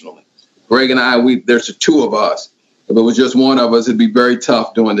operationally. Greg and I, there's the two of us. If it was just one of us, it'd be very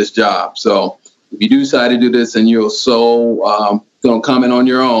tough doing this job. So if you do decide to do this and you're going to come in on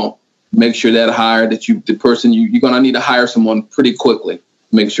your own, make sure that hire the person you're going to need to hire someone pretty quickly.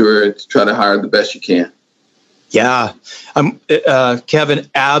 Make sure to try to hire the best you can. Yeah, Kevin,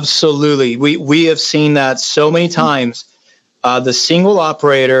 absolutely. We have seen that so many times. The single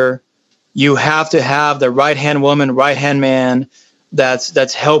operator, you have to have the right-hand woman, right-hand man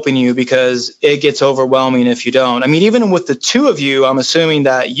that's helping you, because it gets overwhelming if you don't. I mean, even with the two of you, I'm assuming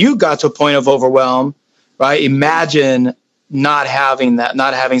that you got to a point of overwhelm right? Imagine not having that,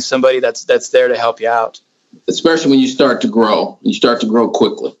 not having somebody that's there to help you out. Especially when you start to grow. You start to grow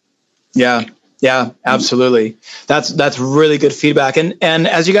quickly. Yeah, absolutely. That's really good feedback. And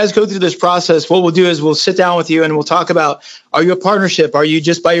as you guys go through this process, what we'll do is we'll sit down with you and we'll talk about, are you a partnership? Are you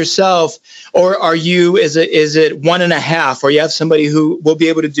just by yourself? Or is it 1.5? Or you have somebody who will be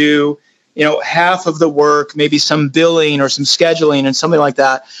able to do, half of the work, maybe some billing or some scheduling and something like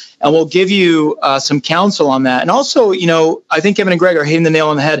that. And we'll give you some counsel on that. And also, I think Kevin and Greg are hitting the nail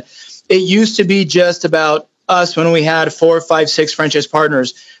on the head. It used to be just about us when we had 4, 5, 6 franchise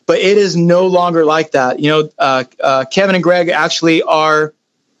partners, but it is no longer like that. Kevin and Greg actually are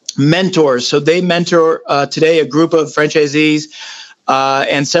mentors. So they mentor today a group of franchisees,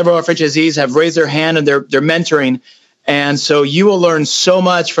 and several of our franchisees have raised their hand and they're mentoring. And so you will learn so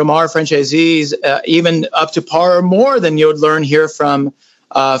much from our franchisees, even up to par or more than you would learn here from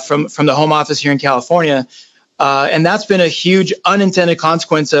the home office here in California. And that's been a huge unintended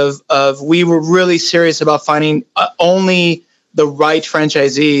consequence of we were really serious about finding only the right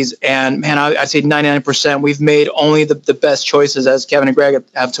franchisees. And man, I'd say 99%, we've made only the best choices, as Kevin and Greg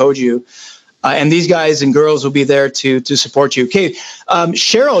have told you. And these guys and girls will be there to support you. Okay,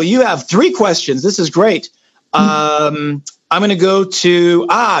 Cheryl, you have 3 questions. This is great. I'm going to go to,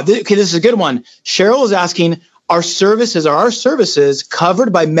 this is a good one. Cheryl is asking, are our services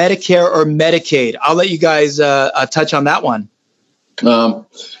covered by Medicare or Medicaid? I'll let you guys touch on that one.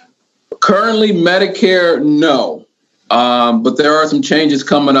 Currently, Medicare, no. But there are some changes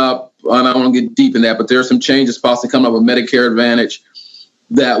coming up, and I don't want to get deep in that, but there are some changes possibly coming up with Medicare Advantage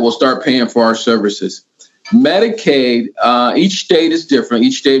that will start paying for our services. Medicaid, each state is different.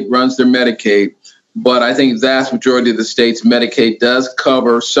 Each state runs their Medicaid, but I think the vast majority of the states, Medicaid does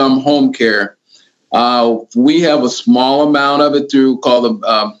cover some home care. We have a small amount of it called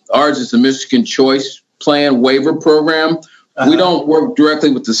ours is the Michigan Choice Plan Waiver Program. We don't work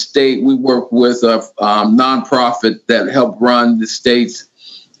directly with the state. We work with a nonprofit that help run the state's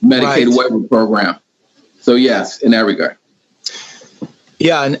Medicaid waiver program. So yes, in that regard.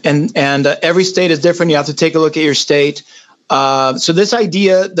 Yeah, and every state is different. You have to take a look at your state. So this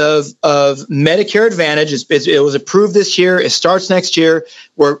idea of Medicare Advantage, it was approved this year. It starts next year.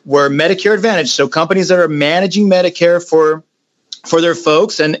 Where Medicare Advantage, so companies that are managing Medicare for their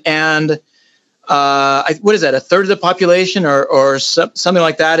folks, and what is that? A third of the population, or something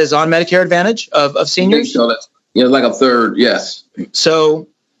like that, is on Medicare Advantage of seniors. So that's like a third. Yes. So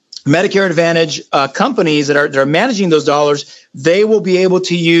Medicare Advantage companies that are managing those dollars, they will be able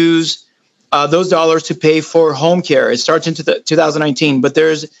to use those dollars to pay for home care. It starts into 2019, but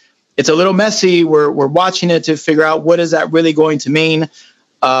it's a little messy. We're watching it to figure out what is that really going to mean.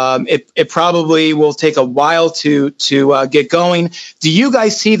 It probably will take a while to get going. Do you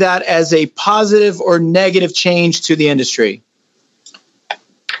guys see that as a positive or negative change to the industry?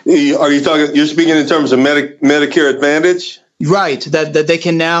 Are you talking? You're speaking in terms of Medicare Advantage, right? That they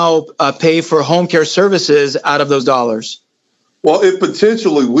can now pay for home care services out of those dollars. Well, it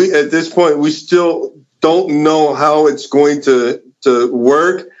potentially, at this point, we still don't know how it's going to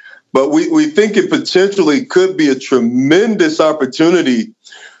work, but we think it potentially could be a tremendous opportunity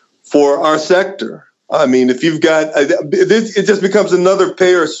for our sector. I mean, if you've got it just becomes another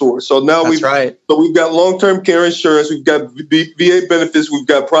payer source. So now we've got long-term care insurance, we've got VA benefits, we've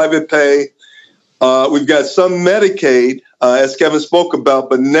got private pay, we've got some Medicaid, as Kevin spoke about.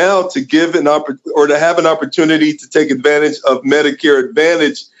 But now to give to have an opportunity to take advantage of Medicare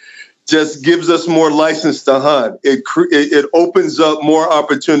Advantage just gives us more license to hunt. It opens up more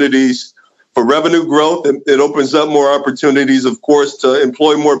opportunities for revenue growth, and it opens up more opportunities, of course, to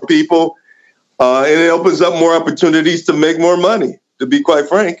employ more people, and it opens up more opportunities to make more money, to be quite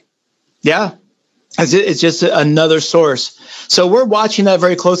frank. Yeah, it's just another source. So we're watching that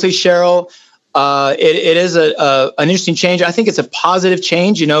very closely, Cheryl. It is an interesting change. I think it's a positive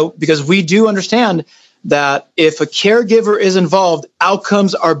change, because we do understand that if a caregiver is involved,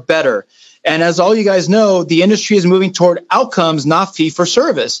 outcomes are better. And as all you guys know, the industry is moving toward outcomes, not fee for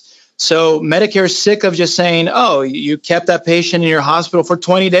service. So Medicare is sick of just saying, oh, you kept that patient in your hospital for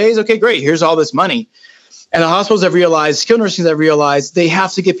 20 days. Okay, great. Here's all this money. And the hospitals have realized, skilled nursing have realized they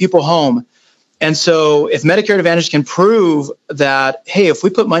have to get people home. And so if Medicare Advantage can prove that, hey, if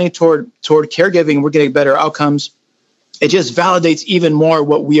we put money toward caregiving, we're getting better outcomes, it just validates even more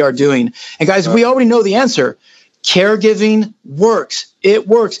what we are doing. And guys, we already know the answer. Caregiving works. It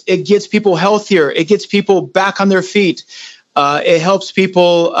works. It gets people healthier. It gets people back on their feet. It helps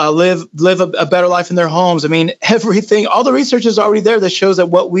people live a better life in their homes. I mean, everything, all the research is already there that shows that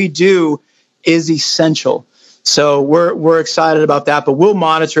what we do is essential. So we're excited about that, but we'll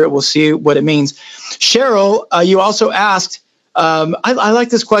monitor it. We'll see what it means. Cheryl, you also asked, I like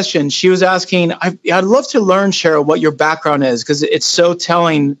this question. She was asking, I'd love to learn, Cheryl, what your background is, because it's so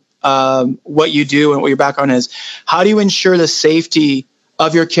telling what you do and what your background is. How do you ensure the safety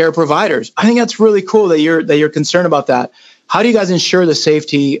of your care providers? I think that's really cool that you're concerned about that. How do you guys ensure the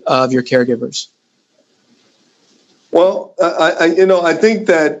safety of your caregivers? Well, I think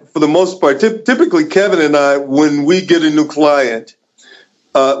that for the most part, typically Kevin and I, when we get a new client,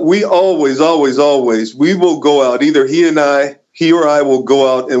 we always, we will go out. Either he or I will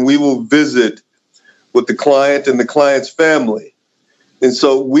go out and we will visit with the client and the client's family. And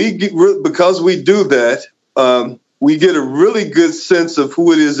so because we do that, we get a really good sense of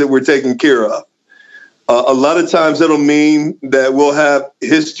who it is that we're taking care of. A lot of times that'll mean that we'll have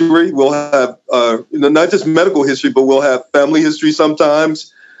history. We'll have not just medical history, but we'll have family history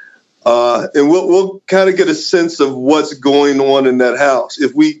sometimes. And we'll kind of get a sense of what's going on in that house.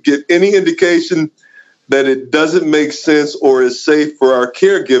 If we get any indication that it doesn't make sense or is safe for our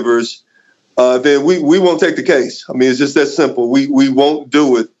caregivers, then we won't take the case. I mean, it's just that simple. We won't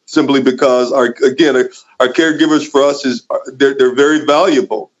do it simply because our caregivers for us they're very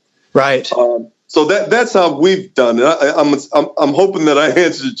valuable. Right. So that's how we've done it. I'm hoping that I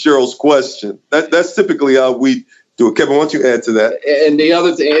answered Cheryl's question. That's typically how we do it. Kevin, why don't you add to that? And the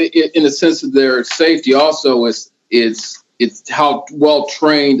other thing, in the sense of their safety, also is how well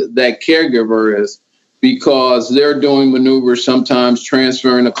trained that caregiver is, because they're doing maneuvers, sometimes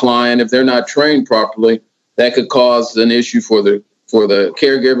transferring a client. If they're not trained properly, that could cause an issue for the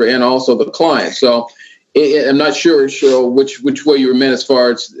caregiver and also the client. So I'm not sure, Cheryl, which way you meant as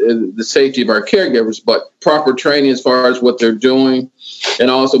far as the safety of our caregivers, but proper training as far as what they're doing, and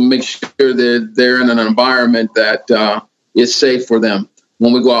also make sure that they're in an environment that is safe for them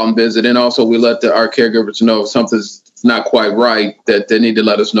when we go out and visit. And also we let our caregivers know if something's not quite right, that they need to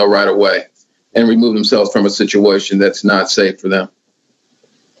let us know right away and remove themselves from a situation that's not safe for them.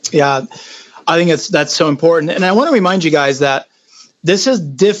 Yeah, I think that's so important. And I want to remind you guys that this is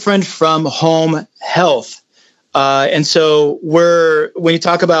different from home health. And so when you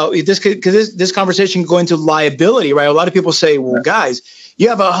talk about this, because this conversation can go into liability, right? A lot of people say, well, guys, you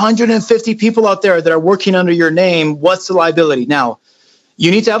have 150 people out there that are working under your name. What's the liability? Now,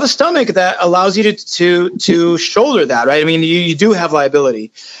 you need to have a stomach that allows you to shoulder that, right? I mean, you do have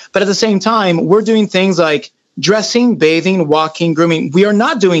liability. But at the same time, we're doing things like dressing, bathing, walking, grooming. We are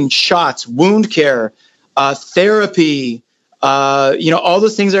not doing shots, wound care, therapy. All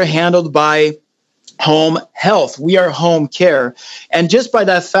those things are handled by home health. We are home care. And just by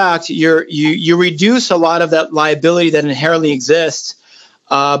that fact, you reduce a lot of that liability that inherently exists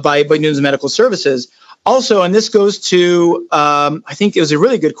by doing the medical services. Also, and this goes to, I think it was a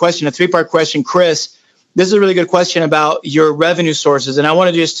really good question, a 3-part question, Chris. This is a really good question about your revenue sources. And I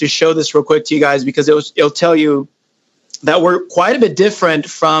wanted just to show this real quick to you guys, because it'll tell you that we're quite a bit different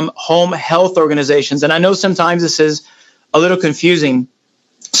from home health organizations. And I know sometimes this is a little confusing.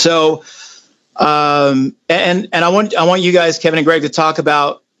 So, and I want you guys, Kevin and Greg, to talk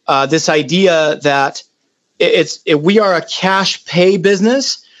about this idea that we are a cash pay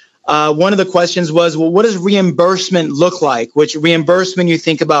business. One of the questions was, well, what does reimbursement look like? Which reimbursement you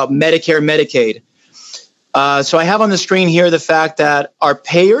think about Medicare, Medicaid? So I have on the screen here the fact that our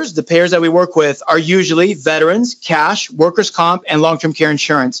payers, the payers that we work with, are usually veterans, cash, workers' comp, and long-term care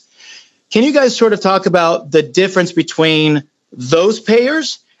insurance. Can you guys sort of talk about the difference between those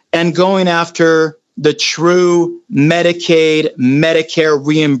payers and going after the true Medicaid, Medicare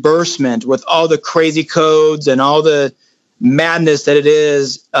reimbursement with all the crazy codes and all the madness that it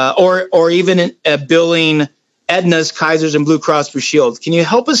is, or even billing Aetna's, Kaiser's, and Blue Cross Blue Shield? Can you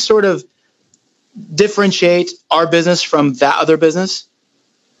help us sort of differentiate our business from that other business?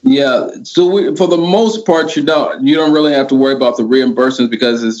 Yeah. So for the most part, you don't really have to worry about the reimbursements,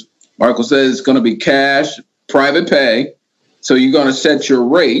 because as Marco says, it's going to be cash, private pay. So you're going to set your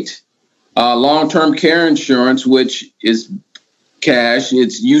rate. Long-term care insurance, which is cash,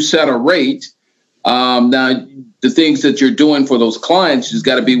 you set a rate. Now, the things that you're doing for those clients has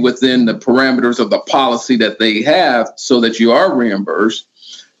got to be within the parameters of the policy that they have so that you are reimbursed.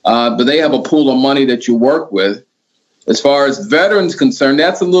 But they have a pool of money that you work with. As far as veterans concerned,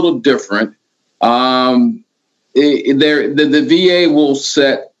 that's a little different. The VA will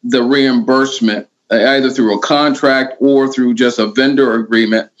set the reimbursement either through a contract or through just a vendor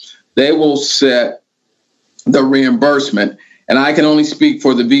agreement. They will set the reimbursement. And I can only speak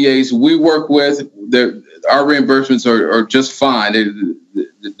for the VAs we work with. Our reimbursements are just fine.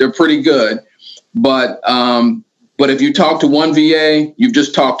 They're pretty good. But if you talk to one VA, you've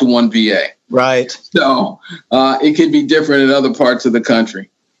just talked to one VA. Right. So it could be different in other parts of the country.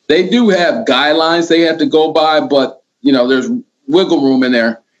 They do have guidelines they have to go by, but, there's wiggle room in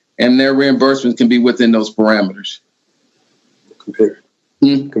there, and their reimbursements can be within those parameters. Compared.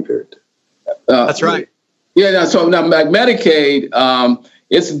 That's right. Yeah. So now Medicaid,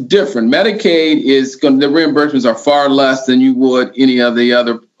 it's different. Medicaid the reimbursements are far less than you would any of the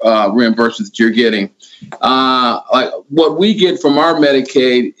other reimbursements that you're getting. Like what we get from our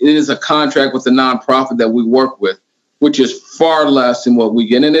Medicaid is a contract with a nonprofit that we work with, which is far less than what we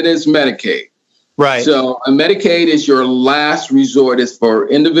get, and it is Medicaid. Right. So Medicaid is your last resort. It's for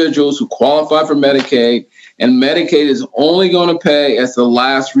individuals who qualify for Medicaid, and Medicaid is only going to pay as the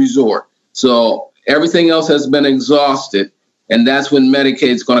last resort. So everything else has been exhausted, and that's when Medicaid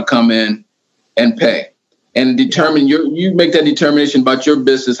is going to come in and pay and determine you make that determination about your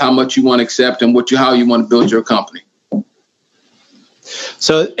business, how much you want to accept and how you want to build your company.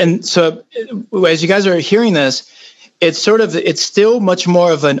 So as you guys are hearing this, it's still much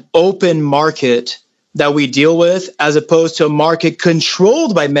more of an open market that we deal with, as opposed to a market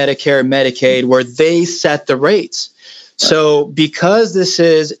controlled by Medicare and Medicaid where they set the rates. So because this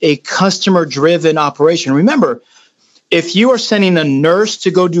is a customer driven operation, remember, if you are sending a nurse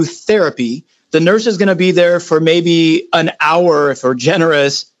to go do therapy, the nurse is going to be there for maybe an hour, if we're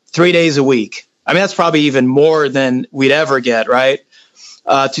generous, 3 days a week. I mean, that's probably even more than we'd ever get, right?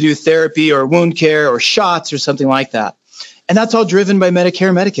 To do therapy or wound care or shots or something like that. And that's all driven by Medicare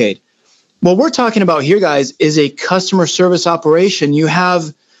and Medicaid. What we're talking about here, guys, is a customer service operation. You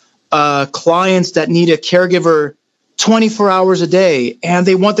have clients that need a caregiver 24 hours a day, and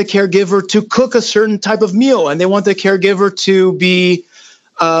they want the caregiver to cook a certain type of meal, and they want the caregiver to be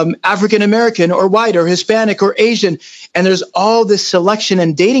African American or white or Hispanic or Asian. And there's all this selection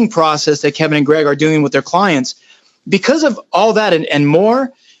and dating process that Kevin and Greg are doing with their clients. Because of all that and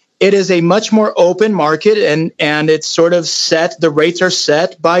more, it is a much more open market, and it's sort of set. The rates are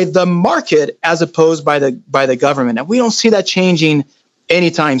set by the market as opposed by the government. And we don't see that changing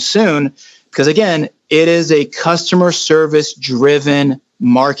anytime soon, because again, it is a customer service driven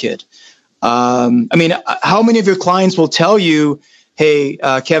market. I mean, how many of your clients will tell you, hey,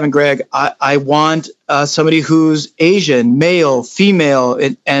 Kevin, Greg, I want somebody who's Asian, male, female,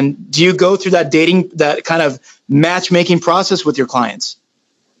 and do you go through that kind of matchmaking process with your clients?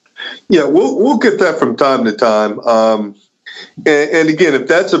 Yeah, we'll get that from time to time. And again, if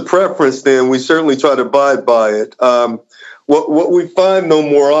that's a preference, then we certainly try to abide by it. What we find no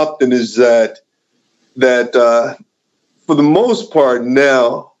more often is that for the most part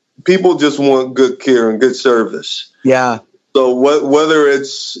now, people just want good care and good service. Yeah. So whether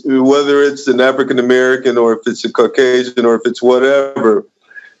it's an African American or if it's a Caucasian or if it's whatever,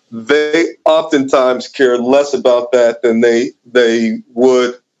 they oftentimes care less about that than they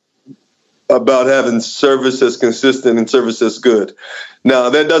would about having service that's consistent and service that's good. Now,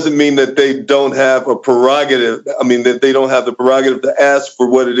 that doesn't mean that they don't have a prerogative. I mean, that they don't have the prerogative to ask for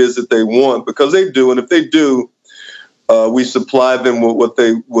what it is that they want, because they do. And if they do, we supply them with what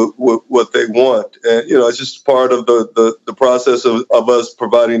they want. And, it's just part of the process of us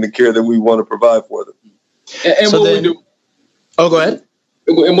providing the care that we want to provide for them. And so we do. Oh, go ahead.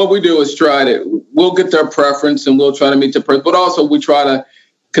 And what we do is we'll get their preference and we'll try to meet their preference, but also we try to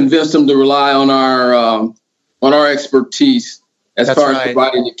convince them to rely on our expertise as far as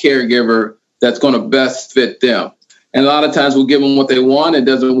providing the caregiver that's going to best fit them. And a lot of times we'll give them what they want. It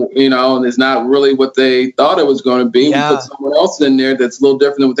doesn't, and it's not really what they thought it was going to be. Yeah. We put someone else in there that's a little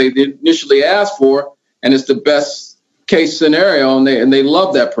different than what they initially asked for, and it's the best case scenario, and they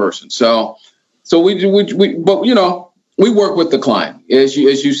love that person. So we work with the client, as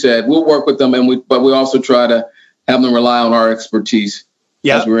you said. We'll work with them, but we also try to have them rely on our expertise.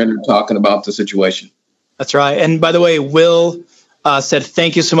 Yeah. As we're in here talking about the situation. That's right. And by the way, Will said,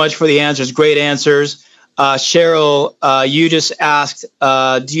 thank you so much for the answers. Great answers. Cheryl, you just asked,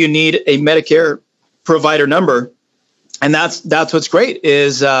 do you need a Medicare provider number? And that's what's great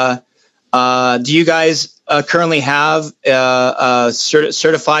is, do you guys currently have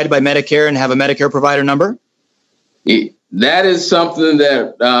certified by Medicare and have a Medicare provider number? That is something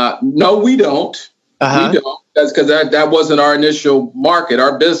that, no, we don't. We don't. That's because that wasn't our initial market.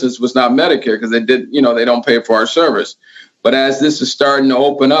 Our business was not Medicare because they don't pay for our service. But as this is starting to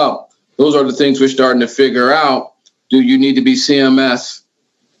open up, those are the things we're starting to figure out. Do you need to be CMS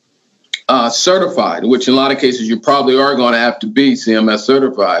certified? Which in a lot of cases you probably are going to have to be CMS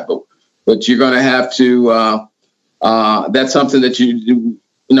certified, but you're going to have to. That's something that you do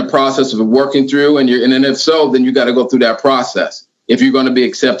in the process of working through, and then if so, then you got to go through that process. If you're going to be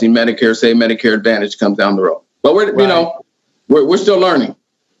accepting Medicare, say Medicare Advantage comes down the road. But we're still learning.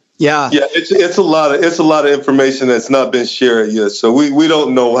 Yeah. Yeah, it's a lot of information that's not been shared yet. So we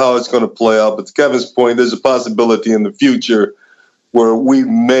don't know how it's going to play out. But to Kevin's point, there's a possibility in the future where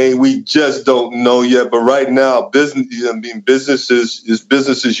we just don't know yet. But right now, business is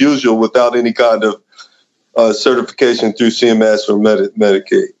business as usual without any kind of certification through CMS or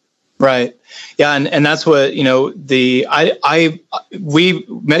Medicaid. Right. Yeah, and that's what, Medicare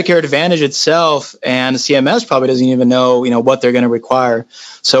Advantage itself and CMS probably doesn't even know, what they're going to require.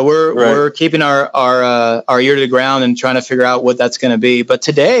 So we're keeping our ear to the ground and trying to figure out what that's going to be. But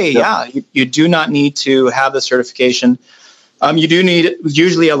today, you do not need to have the certification. You do need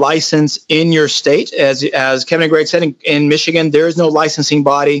usually a license in your state. As Kevin and Greg said, in Michigan, there is no licensing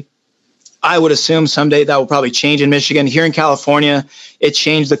body. I would assume someday that will probably change in Michigan. Here in California, it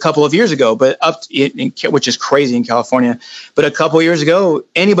changed a couple of years ago, which is crazy in California. But a couple of years ago,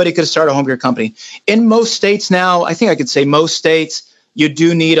 anybody could start a home care company. In most states now, I think I could say most states, you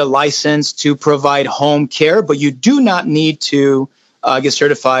do need a license to provide home care, but you do not need to get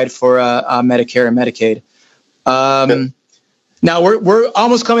certified for Medicare and Medicaid. Now, we're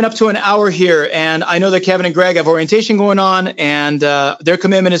almost coming up to an hour here, and I know that Kevin and Greg have orientation going on, and their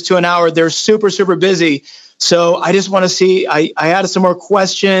commitment is to an hour. They're super, super busy. So I just want to see, I added some more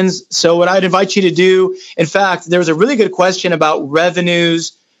questions. So what I'd invite you to do, in fact, there was a really good question about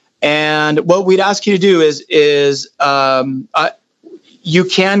revenues, and what we'd ask you to do is you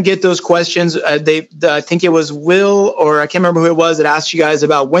can get those questions. I think it was Will, or I can't remember who it was, that asked you guys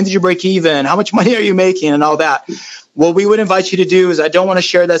about when did you break even, how much money are you making, and all that. What we would invite you to do is, I don't want to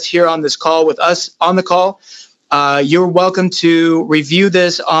share this here on this call with us on the call. You're welcome to review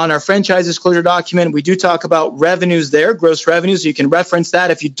this on our franchise disclosure document. We do talk about revenues there, gross revenues. So you can reference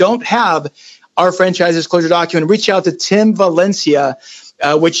that. If you don't have our franchise disclosure document, reach out to Tim Valencia,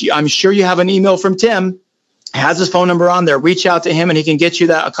 which I'm sure you have an email from Tim. Has his phone number on there. Reach out to him and he can get you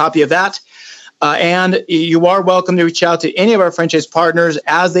a copy of that. And you are welcome to reach out to any of our franchise partners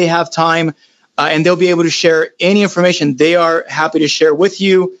as they have time. And they'll be able to share any information they are happy to share with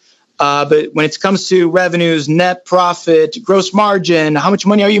you. But when it comes to revenues, net profit, gross margin, how much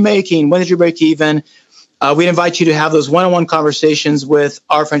money are you making? When did you break even? We'd invite you to have those one-on-one conversations with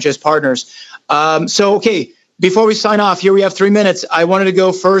our franchise partners. Okay, before we sign off, here we have 3 minutes. I wanted to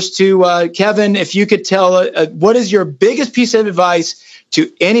go first to Kevin. If you could tell, what is your biggest piece of advice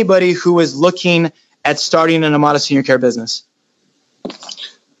to anybody who is looking at starting an Amada Senior Care business?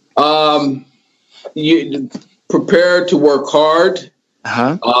 You prepare to work hard.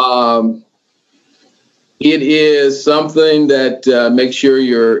 It is something that make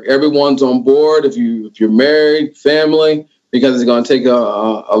sure everyone's on board. If you're married, family, because it's going to take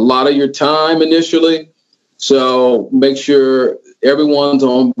a lot of your time initially. So make sure everyone's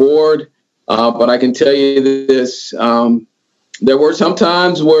on board. But I can tell you this: there were some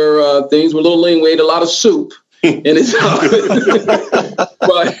times where things were a little lean. We ate a lot of soup, and it's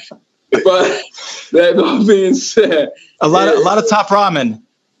but that being said, a lot of top ramen.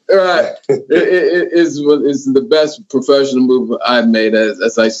 Right, it is the best professional move I've made,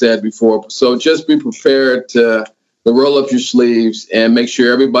 as I said before. So just be prepared to roll up your sleeves and make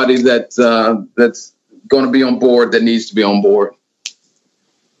sure everybody that's going to be on board that needs to be on board.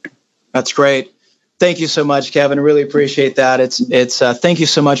 That's great. Thank you so much, Kevin. I really appreciate that. It's thank you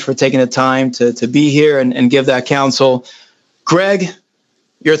so much for taking the time to be here and give that counsel. Greg,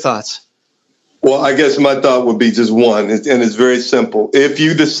 your thoughts? Well, I guess my thought would be just one, and it's very simple. If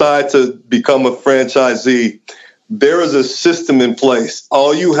you decide to become a franchisee, there is a system in place.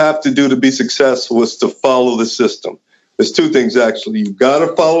 All you have to do to be successful is to follow the system. There's two things, actually. You got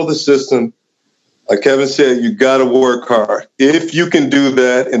to follow the system. Like Kevin said, you got to work hard. If you can do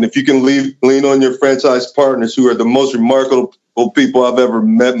that, and if you can lean on your franchise partners, who are the most remarkable people I've ever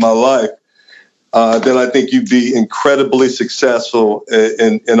met in my life, then I think you'd be incredibly successful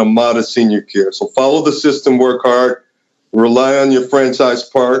in Amada Senior Care. So follow the system, work hard, rely on your franchise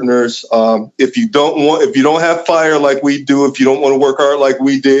partners. If you don't have fire like we do, if you don't want to work hard like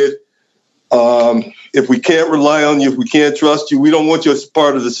we did, if we can't rely on you, if we can't trust you, we don't want you as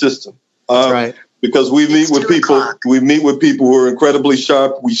part of the system. That's right. Because we meet with people who are incredibly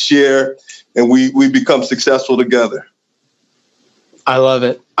sharp. We share, and we become successful together. I love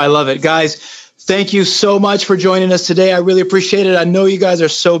it. Guys, thank you so much for joining us today. I really appreciate it. I know you guys are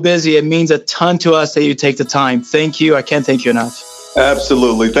so busy. It means a ton to us that you take the time. Thank you. I can't thank you enough.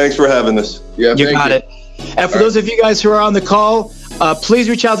 Absolutely. Thanks for having us. Yeah, you got it. And for those of you guys who are on the call, please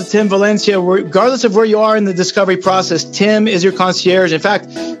reach out to Tim Valencia. Regardless of where you are in the discovery process, Tim is your concierge. In fact,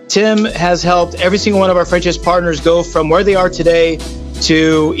 Tim has helped every single one of our franchise partners go from where they are today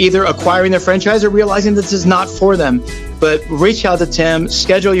to either acquiring their franchise or realizing this is not for them. but reach out to Tim,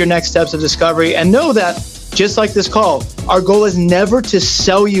 schedule your next steps of discovery, and know that just like this call, our goal is never to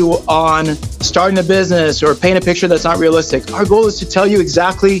sell you on starting a business or paint a picture that's not realistic. Our goal is to tell you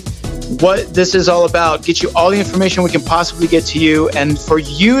exactly what this is all about, get you all the information we can possibly get to you, and for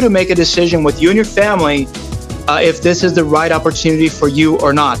you to make a decision with you and your family if this is the right opportunity for you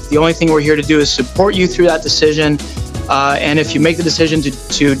or not. The only thing we're here to do is support you through that decision. And if you make the decision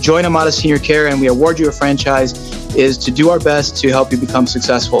to join Amada Senior Care and we award you a franchise, is to do our best to help you become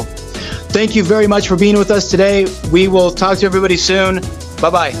successful. Thank you very much for being with us today. We will talk to everybody soon.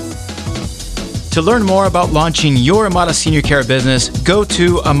 Bye-bye. To learn more about launching your Amada Senior Care business, go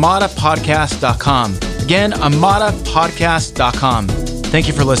to amadapodcast.com. Again, amadapodcast.com. Thank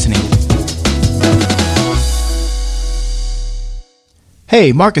you for listening.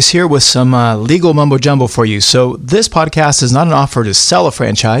 Hey, Marcus here with some legal mumbo jumbo for you. So this podcast is not an offer to sell a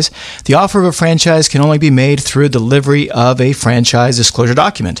franchise. The offer of a franchise can only be made through delivery of a franchise disclosure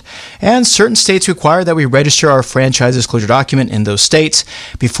document. And certain states require that we register our franchise disclosure document in those states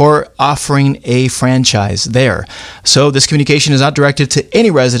before offering a franchise there. So this communication is not directed to any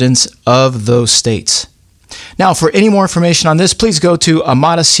residents of those states. Now, for any more information on this, please go to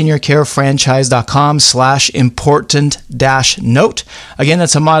amadaseniorcarefranchise.com/important-note. Again,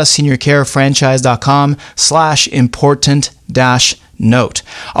 that's amadaseniorcarefranchise.com/important-note.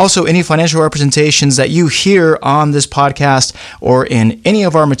 Also, any financial representations that you hear on this podcast or in any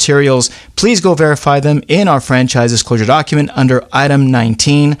of our materials, please go verify them in our franchise disclosure document under item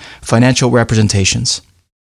 19, financial representations.